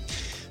Servito.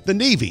 The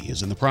Navy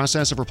is in the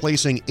process of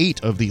replacing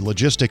 8 of the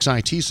logistics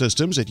IT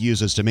systems it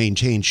uses to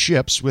maintain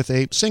ships with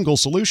a single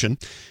solution.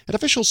 And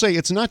officials say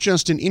it's not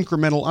just an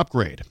incremental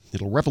upgrade.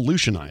 It'll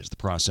revolutionize the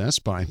process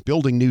by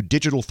building new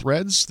digital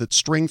threads that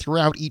string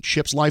throughout each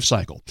ship's life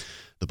cycle.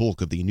 The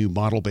bulk of the new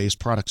model-based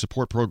product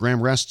support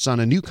program rests on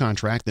a new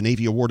contract the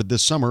Navy awarded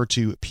this summer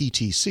to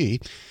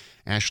PTC.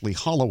 Ashley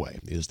Holloway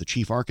is the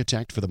chief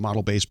architect for the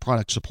model-based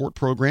product support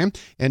program,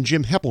 and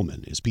Jim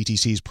Heppelman is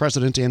PTC's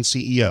president and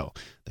CEO.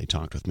 They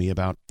talked with me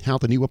about how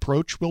the new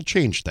approach will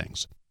change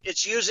things.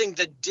 It's using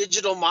the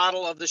digital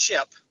model of the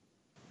ship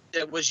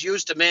that was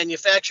used to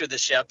manufacture the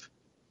ship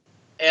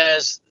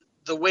as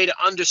the way to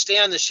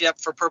understand the ship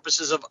for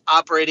purposes of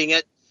operating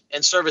it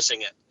and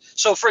servicing it.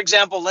 So, for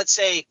example, let's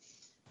say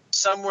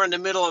somewhere in the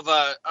middle of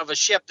a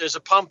ship, there's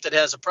a pump that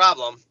has a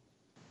problem.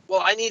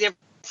 Well, I need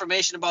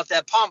information about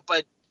that pump,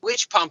 but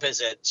which pump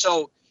is it?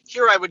 So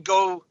here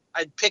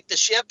I'd pick the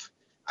ship,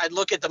 I'd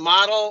look at the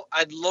model,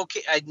 I'd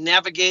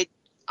navigate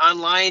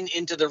online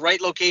into the right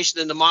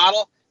location in the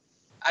model.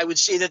 I would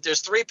see that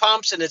there's 3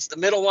 pumps and it's the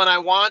middle one I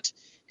want.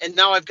 And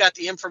now I've got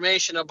the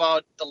information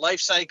about the life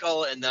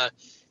cycle and the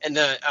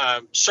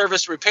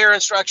service repair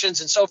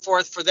instructions and so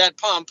forth for that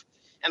pump.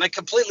 And I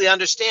completely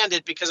understand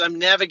it because I'm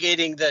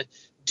navigating the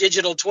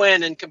digital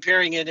twin and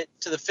comparing it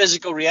to the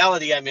physical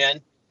reality I'm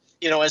in,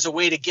 as a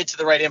way to get to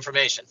the right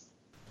information.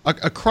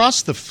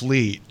 Across the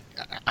fleet,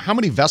 how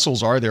many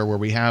vessels are there where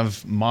we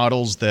have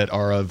models that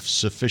are of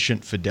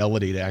sufficient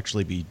fidelity to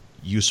actually be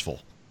useful?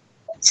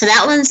 So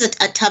that one's a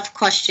tough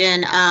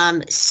question.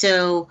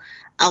 So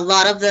a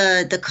lot of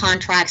the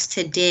contracts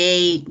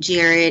today,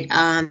 Jared,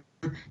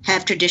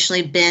 have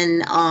traditionally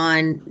been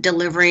on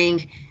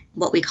delivering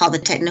what we call the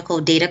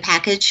technical data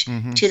package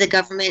to the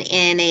government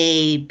in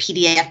a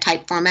PDF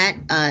type format,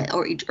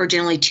 or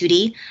generally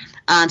 2D.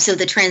 So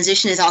the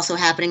transition is also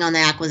happening on the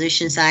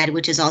acquisition side,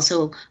 which is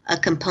also a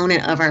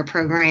component of our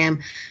program,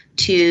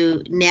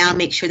 to now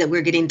make sure that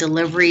we're getting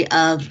delivery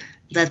of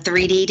the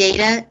 3D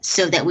data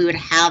so that we would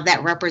have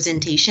that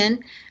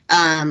representation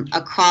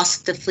across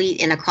the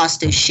fleet and across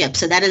those ships.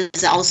 So that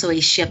is also a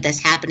shift that's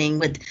happening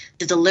with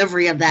the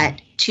delivery of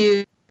that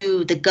to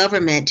the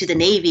government, to the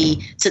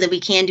Navy, so that we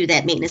can do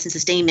that maintenance and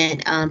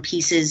sustainment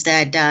pieces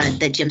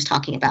that Jim's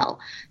talking about.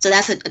 So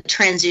that's a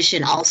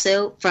transition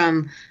also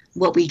from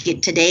what we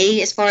get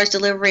today as far as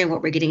delivery and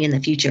what we're getting in the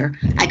future.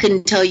 I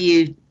couldn't tell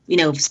you,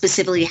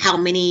 specifically how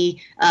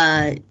many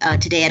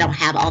today. I don't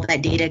have all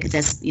that data because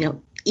that's,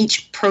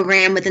 each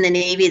program within the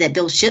Navy that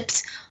builds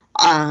ships.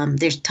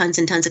 There's tons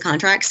and tons of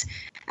contracts.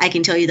 I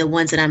can tell you the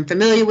ones that I'm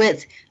familiar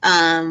with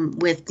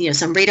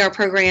some radar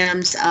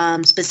programs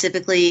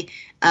specifically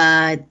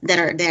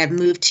that have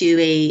moved to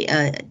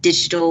a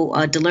digital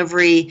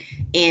delivery,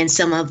 and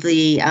some of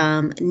the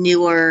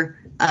newer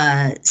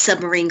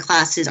submarine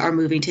classes are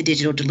moving to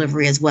digital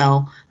delivery as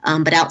well.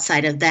 But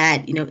outside of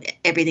that,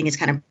 everything is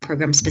kind of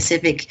program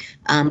specific.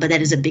 But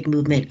that is a big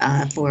movement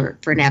for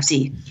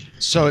NAVSEA.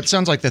 So it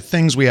sounds like the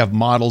things we have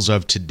models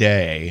of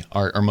today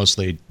are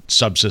mostly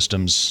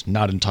subsystems,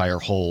 not entire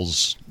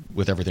hulls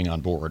with everything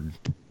on board.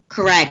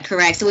 Correct.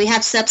 So we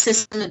have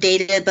subsystem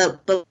data,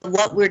 but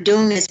what we're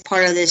doing as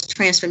part of this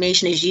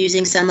transformation is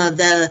using some of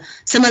the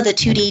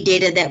 2D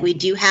data that we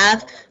do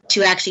have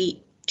to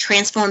actually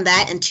transform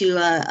that into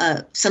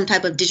some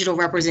type of digital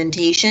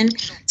representation.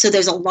 So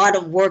there's a lot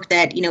of work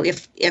that,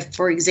 if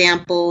for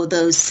example,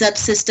 those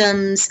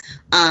subsystems,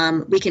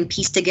 we can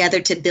piece together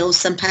to build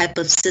some type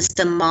of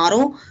system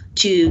model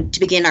to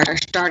begin our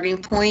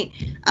starting point.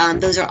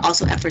 Those are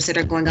also efforts that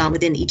are going on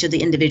within each of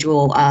the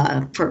individual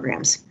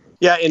programs.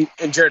 Yeah,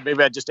 and Jared,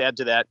 maybe I'd just add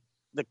to that.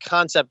 The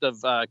concept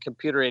of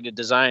computer-aided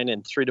design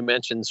in 3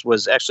 dimensions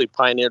was actually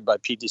pioneered by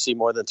PTC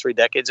more than 3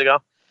 decades ago.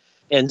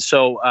 And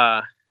so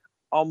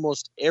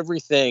almost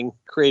everything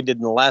created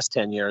in the last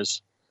 10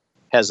 years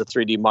has a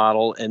 3D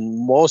model,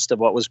 and most of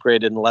what was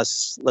created in the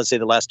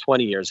last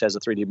 20 years has a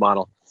 3D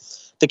model.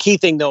 The key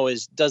thing, though,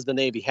 is does the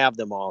Navy have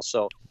them all?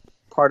 So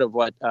part of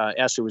what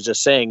Ashley was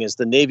just saying is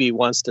the Navy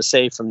wants to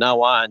say from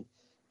now on,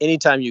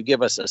 anytime you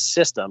give us a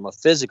system, a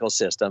physical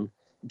system,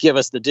 give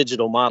us the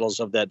digital models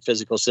of that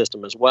physical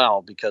system as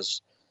well,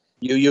 because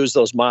you use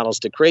those models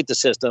to create the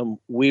system.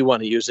 We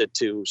want to use it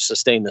to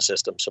sustain the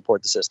system,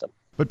 support the system.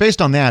 But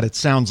based on that, it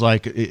sounds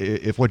like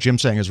if what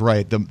Jim's saying is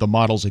right, the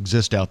models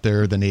exist out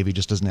there, the Navy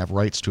just doesn't have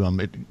rights to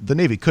them. The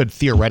Navy could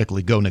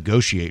theoretically go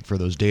negotiate for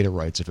those data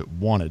rights if it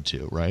wanted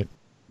to, right?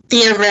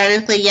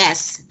 Theoretically,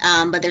 yes.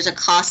 But there's a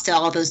cost to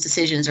all those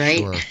decisions,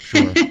 right?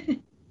 Sure.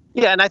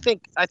 Yeah, and I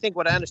think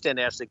what I understand,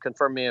 Ashley,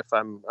 confirm me if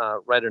I'm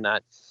right or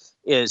not,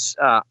 is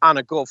on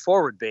a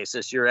go-forward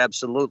basis, you're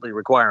absolutely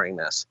requiring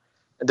this.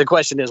 The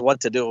question is what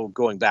to do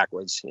going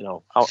backwards.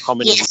 How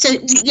many? Yeah. So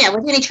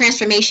with any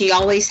transformation, you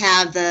always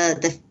have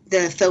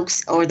the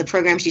folks or the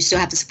programs you still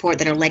have to support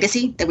that are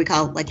legacy, that we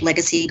call like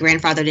legacy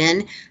grandfathered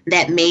in,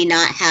 that may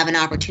not have an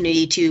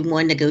opportunity to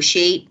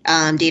negotiate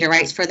data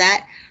rights for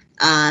that.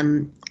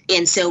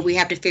 And so we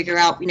have to figure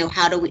out,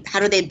 how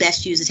do they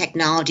best use the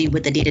technology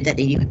with the data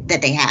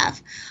that they have.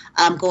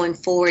 Going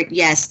forward,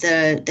 yes,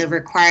 the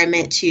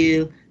requirement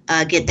to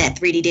get that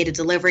 3D data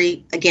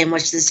delivery, again,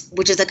 which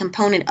is a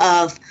component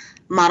of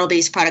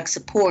model-based product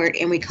support,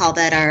 and we call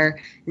that our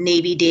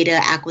Navy Data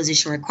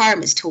Acquisition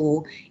Requirements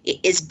tool,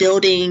 is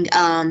building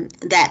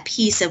that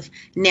piece of,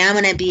 now I'm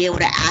going to be able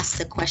to ask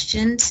the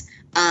questions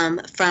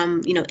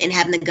from, and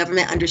having the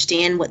government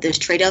understand what those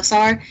trade-offs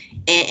are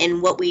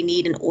and what we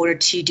need in order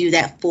to do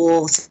that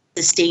full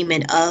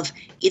sustainment of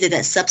either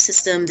that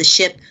subsystem, the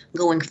ship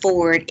going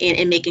forward,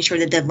 and making sure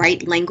that the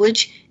right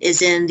language is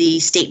in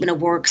the statement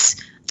of works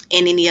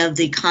and any of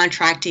the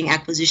contracting,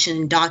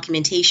 acquisition,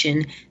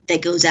 documentation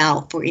that goes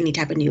out for any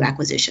type of new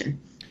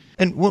acquisition.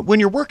 And when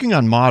you're working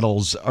on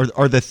models,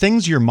 are the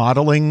things you're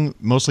modeling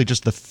mostly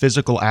just the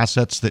physical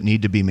assets that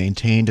need to be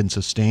maintained and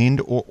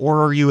sustained,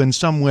 or are you in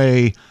some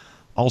way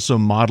also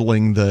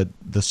modeling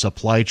the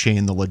supply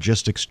chain, the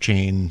logistics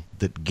chain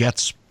that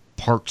gets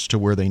parts to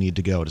where they need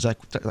to go? Does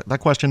that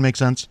question make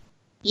sense?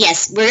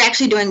 Yes, we're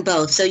actually doing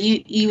both. So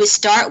you would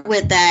start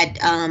with that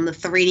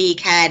 3D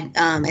CAD,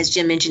 as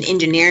Jim mentioned,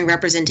 engineering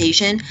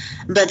representation.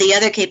 But the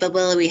other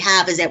capability we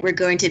have is that we're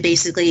going to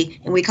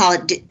basically, and we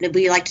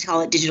like to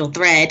call it digital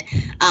thread.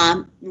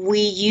 We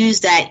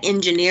use that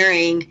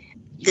engineering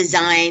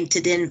design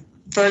to then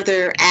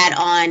further add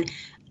on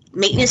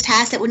maintenance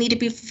tasks that would need to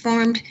be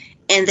performed,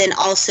 and then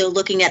also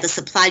looking at the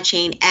supply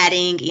chain,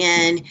 adding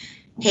in,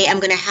 hey,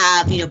 I'm going to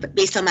have,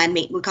 based on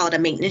we call it a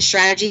maintenance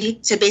strategy.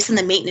 So based on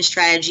the maintenance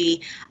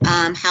strategy,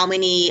 how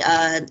many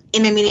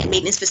intermediate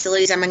maintenance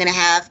facilities am I going to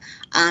have?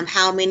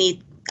 How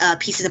many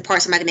pieces and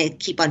parts am I going to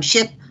keep on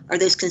ship are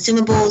those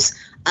consumables?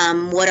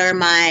 What are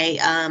my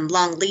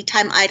long lead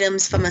time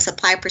items from a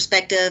supply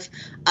perspective?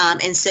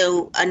 And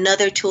so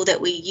another tool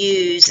that we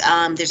use,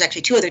 there's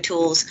actually two other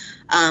tools.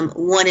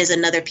 One is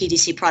another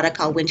PDC product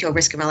called Windchill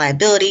Risk and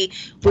Reliability,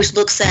 which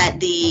looks at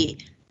the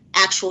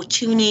actual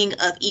tuning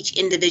of each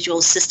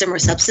individual system or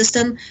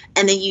subsystem,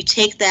 and then you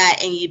take that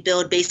and you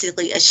build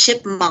basically a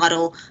ship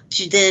model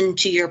to then,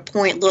 to your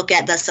point, look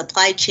at the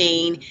supply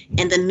chain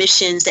and the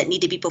missions that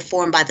need to be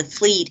performed by the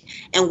fleet,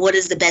 and what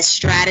is the best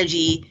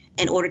strategy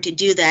in order to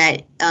do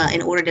that,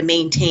 in order to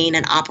maintain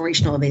an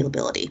operational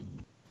availability.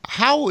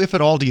 How, if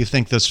at all, do you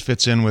think this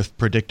fits in with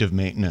predictive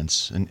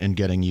maintenance and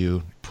getting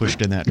you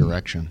pushed in that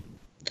direction?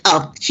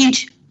 Oh,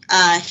 huge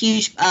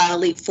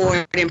leap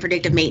forward in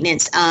predictive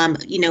maintenance.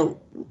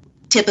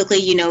 Typically,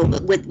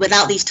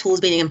 without these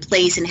tools being in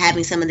place and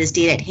having some of this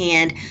data at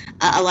hand,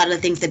 a lot of the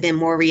things have been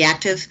more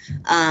reactive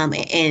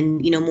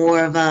and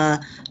more of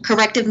a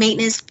corrective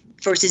maintenance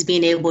versus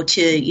being able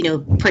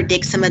to,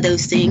 predict some of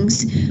those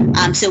things.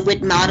 So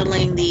with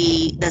modeling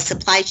the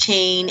supply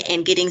chain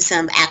and getting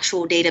some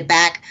actual data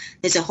back,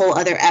 there's a whole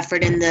other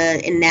effort in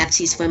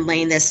NAVSEA swim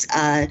lane that's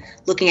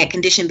looking at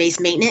condition-based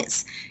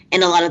maintenance.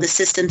 And a lot of the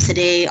systems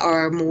today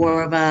are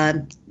more of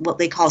a what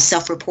they call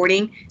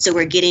self-reporting. So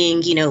we're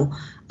getting,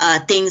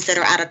 things that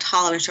are out of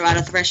tolerance or out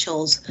of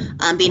thresholds,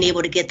 being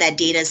able to get that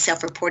data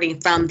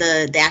self-reporting from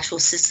the actual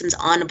systems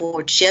on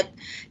board ship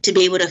to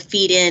be able to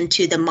feed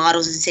into the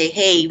models and say,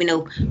 hey,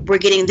 we're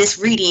getting this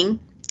reading.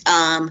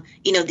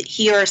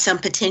 Here are some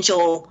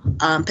potential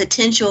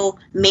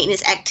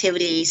maintenance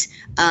activities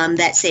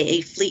that, say,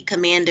 a fleet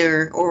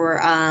commander or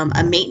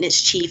a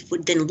maintenance chief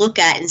would then look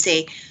at and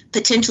say,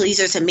 potentially these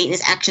are some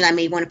maintenance action I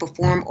may want to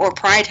perform or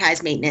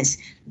prioritize maintenance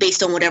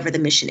based on whatever the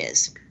mission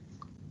is.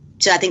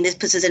 So I think this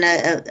puts us in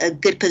a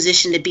good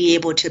position to be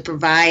able to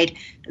provide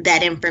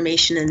that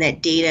information and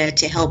that data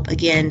to help,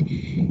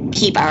 again,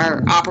 keep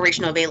our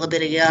operational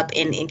availability up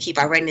and keep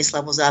our readiness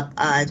levels up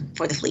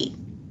for the fleet.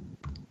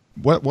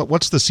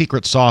 What's the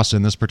secret sauce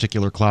in this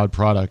particular cloud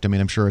product? I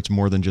mean, I'm sure it's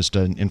more than just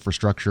an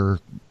infrastructure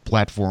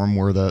platform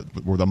where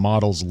the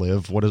models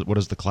live. What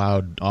does the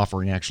cloud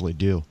offering actually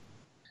do?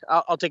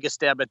 I'll take a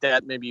stab at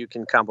that. Maybe you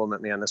can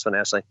compliment me on this one,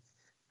 Ashley.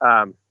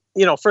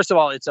 First of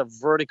all, it's a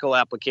vertical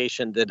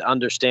application that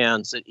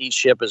understands that each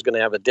ship is going to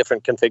have a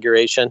different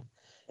configuration,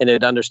 and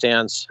it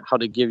understands how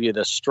to give you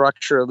the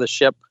structure of the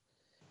ship,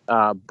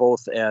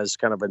 both as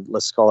kind of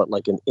let's call it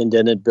like an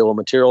indented bill of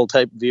material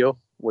type view,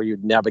 where you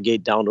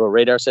navigate down to a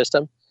radar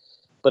system,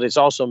 but it's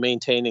also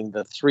maintaining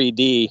the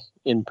 3D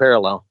in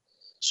parallel.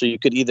 So you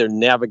could either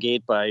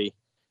navigate by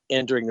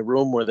entering the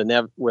room where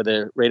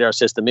the radar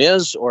system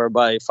is, or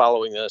by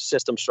following a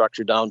system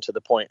structure down to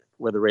the point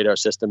where the radar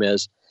system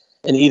is.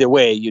 And either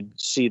way, you'd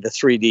see the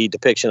 3D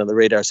depiction of the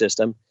radar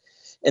system.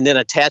 And then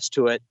attached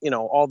to it,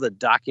 all the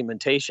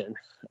documentation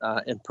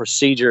and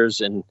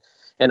procedures and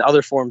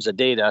other forms of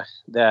data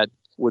that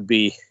would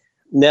be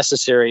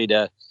necessary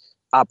to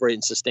operate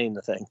and sustain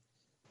the thing.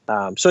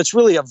 So it's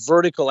really a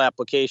vertical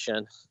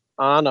application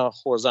on a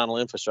horizontal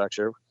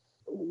infrastructure.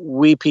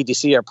 We,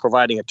 PTC, are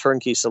providing a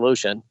turnkey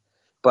solution,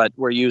 but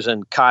we're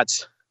using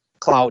COTS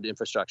cloud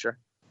infrastructure,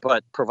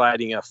 but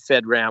providing a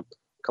FedRAMP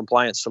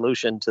compliant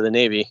solution to the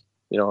Navy,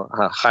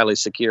 a highly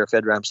secure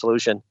FedRAMP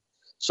solution,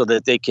 so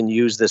that they can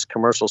use this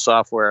commercial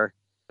software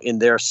in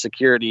their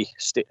security,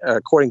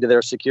 according to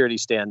their security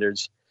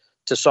standards,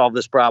 to solve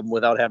this problem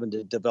without having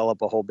to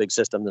develop a whole big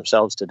system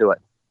themselves to do it.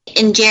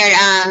 And Jared,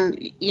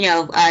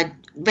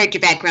 read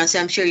your background, so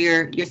I'm sure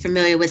you're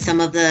familiar with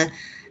some of the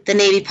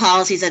Navy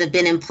policies that have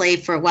been in play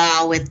for a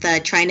while with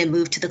trying to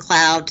move to the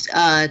cloud.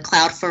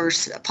 Cloud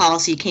first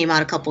policy came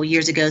out a couple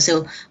years ago.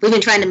 So we've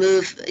been trying to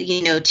move,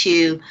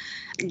 to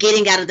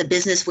getting out of the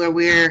business where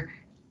we're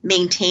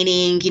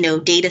maintaining,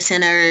 data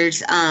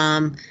centers,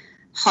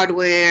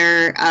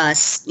 hardware,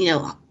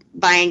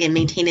 buying and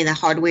maintaining the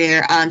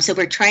hardware. So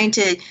we're trying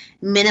to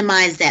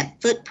minimize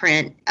that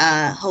footprint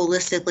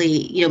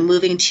holistically,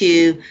 moving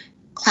to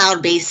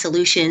cloud-based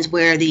solutions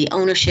where the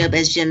ownership,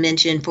 as Jim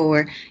mentioned,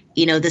 for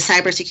the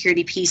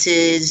cybersecurity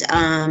pieces,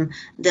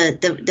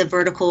 the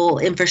vertical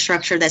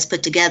infrastructure that's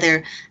put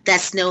together,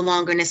 that's no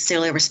longer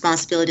necessarily a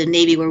responsibility of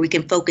Navy, where we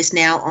can focus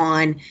now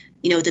on,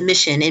 the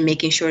mission and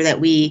making sure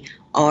that we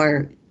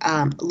are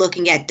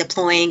looking at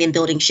deploying and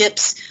building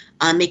ships,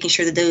 making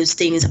sure that those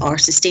things are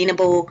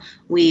sustainable.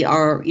 We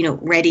are,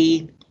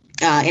 ready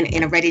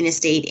in a readiness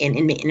state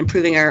and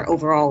improving our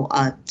overall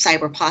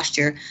cyber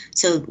posture.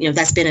 So,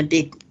 that's been a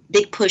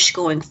big push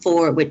going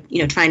forward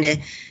with, trying to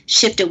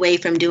shift away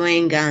from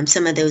doing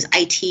some of those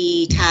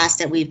IT tasks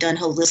that we've done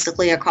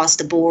holistically across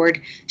the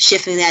board,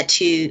 shifting that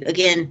to,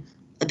 again,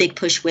 a big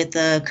push with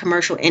the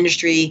commercial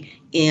industry,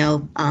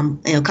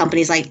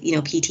 companies like,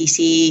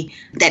 PTC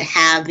that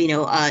have,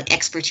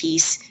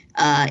 expertise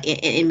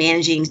in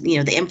managing,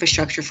 the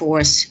infrastructure for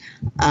us,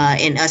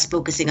 and us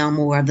focusing on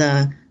more of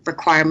the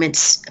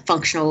requirements,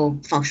 functional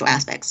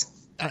aspects.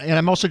 And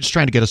I'm also just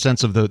trying to get a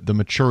sense of the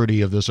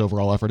maturity of this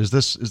overall effort. Is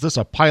this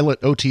a pilot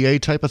OTA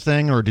type of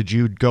thing, or did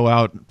you go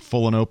out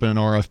full and open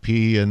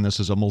RFP and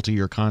this is a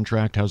multi-year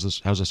contract? How's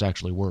this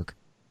actually work?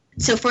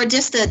 So for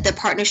just the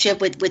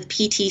partnership with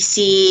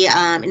PTC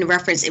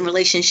in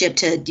relationship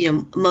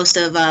to most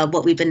of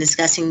what we've been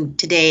discussing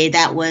today,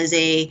 that was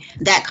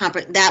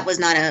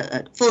not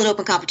a full and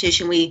open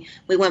competition. We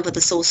went with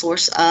the sole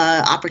source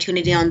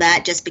opportunity on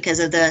that just because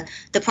of the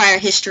prior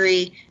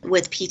history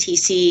with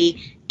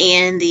PTC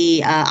and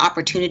the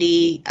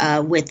opportunity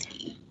with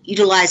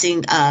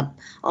utilizing a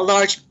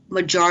large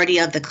majority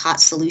of the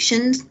COTS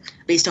solutions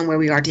based on where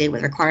we are today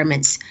with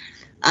requirements.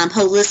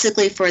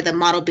 Holistically, for the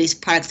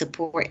model-based product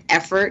support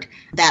effort,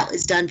 that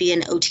is done via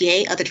an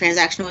OTA, Other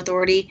Transactional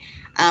Authority,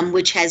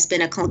 which has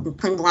been a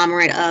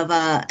conglomerate of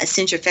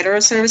Accenture Federal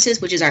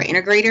Services, which is our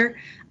integrator.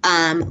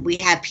 We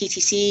have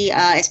PTC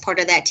as part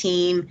of that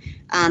team,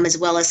 as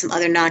well as some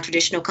other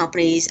non-traditional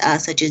companies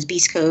such as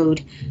Beast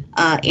Code,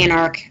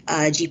 Anarch,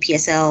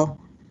 GPSL.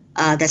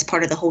 That's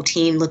part of the whole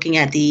team looking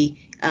at the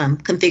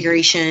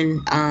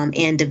configuration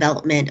and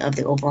development of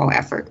the overall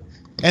effort.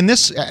 And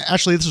this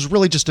is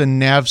really just a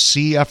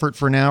NAVSEA effort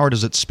for now, or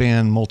does it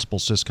span multiple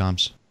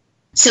SysComs?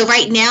 So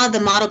right now,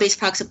 the model-based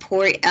product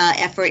support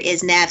effort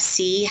is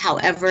NAVSEA.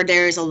 However,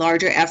 there is a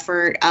larger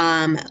effort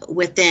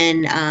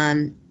within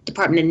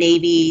Department of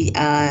Navy,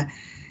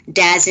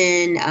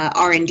 DASN,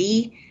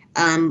 R&D.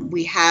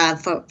 We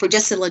have for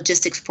just the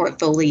logistics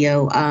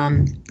portfolio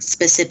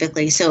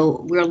specifically.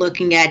 So we're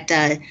looking at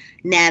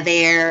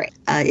NavAir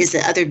is the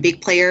other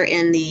big player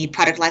in the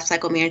product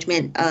lifecycle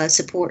management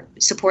support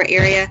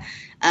area.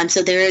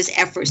 So there is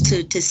efforts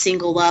to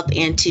single up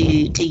and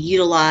to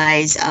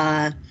utilize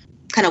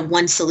kind of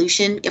one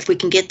solution. If we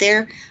can get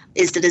there,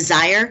 is the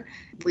desire.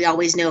 We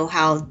always know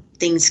how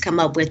things come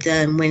up with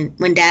when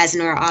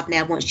DASN or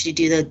OpNav wants you to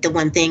do the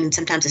one thing.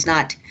 Sometimes it's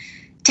not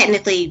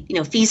technically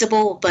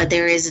feasible, but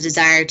there is a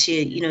desire to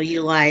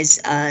utilize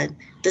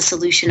the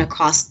solution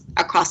across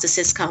the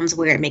SysComs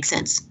where it makes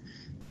sense.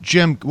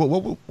 Jim,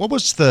 what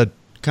was the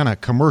kind of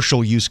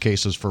commercial use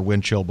cases for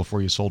Windchill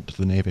before you sold to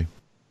the Navy?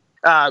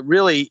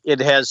 Really, it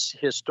has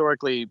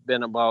historically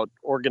been about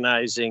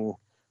organizing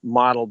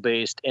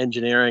model-based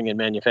engineering and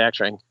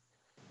manufacturing.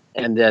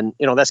 And then,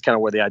 that's kind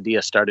of where the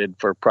idea started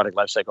for product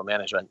lifecycle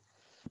management.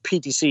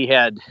 PTC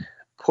had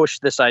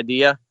pushed this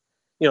idea.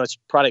 It's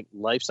product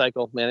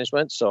lifecycle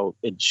management, so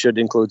it should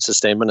include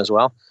sustainment as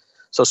well.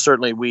 So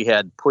certainly we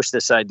had pushed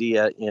this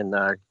idea in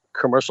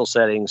commercial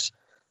settings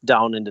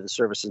down into the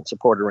service and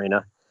support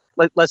arena.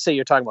 Let's say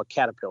you're talking about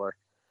Caterpillar.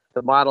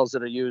 The models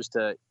that are used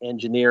to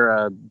engineer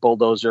a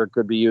bulldozer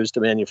could be used to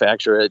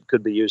manufacture it,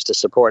 could be used to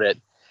support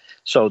it.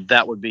 So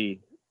that would be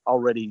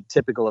already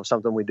typical of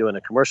something we do in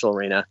a commercial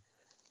arena.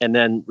 And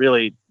then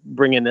really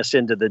bringing this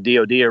into the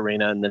DoD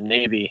arena and the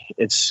Navy,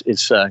 it's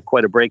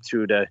quite a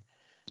breakthrough to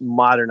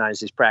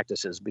modernize these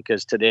practices,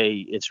 because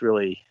today it's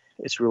really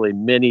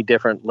many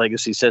different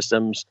legacy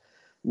systems,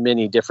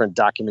 many different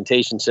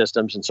documentation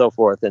systems, and so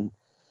forth, and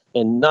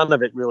none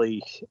of it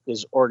really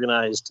is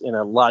organized in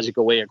a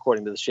logical way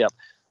according to the ship,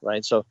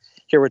 right? So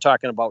here we're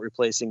talking about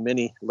replacing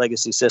many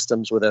legacy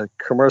systems with a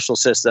commercial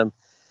system,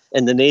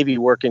 and the Navy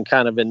working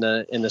kind of in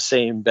the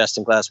same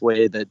best-in-class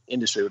way that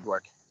industry would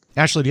work.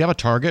 Ashley, do you have a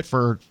target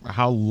for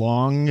how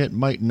long it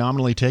might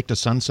nominally take to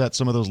sunset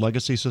some of those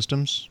legacy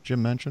systems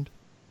Jim mentioned?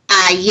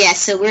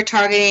 Yes, so we're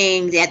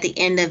targeting at the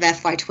end of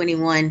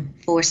FY21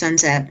 for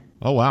sunset.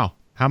 Oh wow!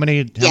 How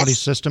many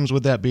systems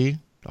would that be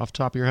off the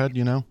top of your head?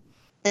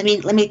 Let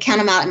me count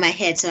them out in my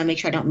head so I make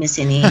sure I don't miss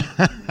any.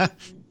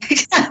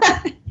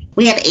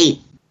 We have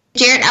 8.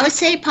 Jared, I would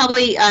say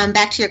probably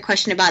back to your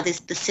question about the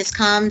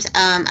SysComs.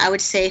 I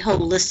would say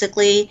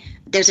holistically,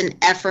 there's an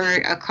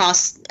effort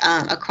across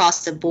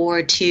the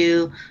board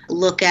to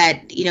look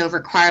at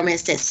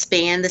requirements that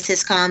span the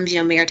SysComs,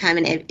 maritime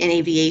and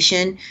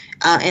aviation,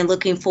 and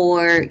looking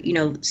for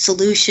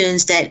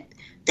solutions that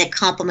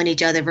complement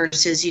each other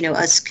versus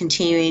us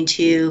continuing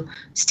to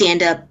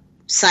stand up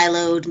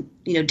siloed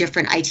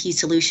different IT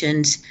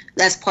solutions.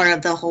 That's part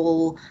of the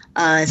whole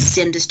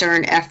stem to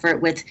stern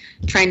effort with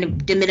trying to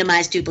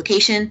minimize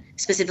duplication,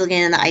 specifically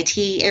in the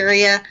IT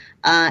area,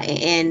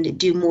 and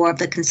do more of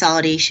the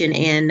consolidation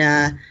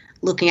and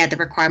looking at the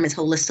requirements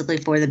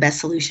holistically for the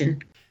best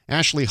solution.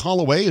 Ashley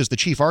Holloway is the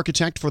Chief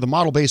Architect for the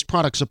Model-Based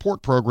Product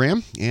Support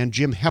Program, and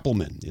Jim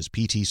Heppelman is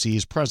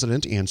PTC's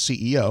President and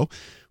CEO.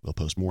 We'll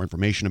post more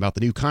information about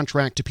the new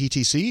contract to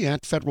PTC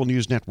at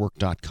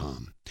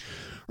federalnewsnetwork.com.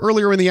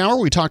 Earlier in the hour,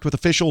 we talked with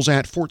officials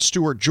at Fort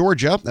Stewart,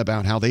 Georgia,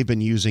 about how they've been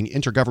using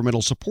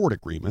intergovernmental support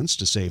agreements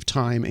to save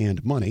time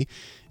and money.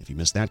 If you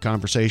missed that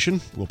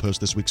conversation, we'll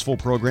post this week's full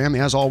program,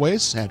 as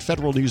always, at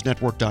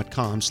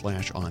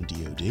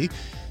federalnewsnetwork.com/ondod. You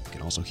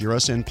can also hear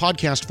us in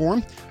podcast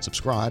form.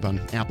 Subscribe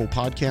on Apple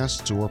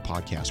Podcasts or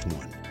Podcast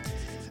One.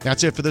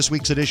 That's it for this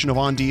week's edition of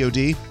On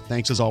DoD.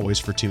 Thanks, as always,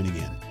 for tuning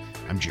in.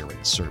 I'm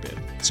Jared Serbid.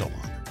 So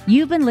long.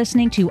 You've been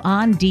listening to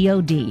On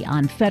DoD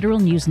on Federal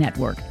News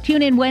Network.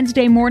 Tune in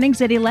Wednesday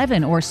mornings at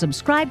 11 or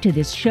subscribe to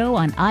this show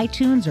on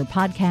iTunes or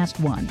Podcast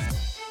One.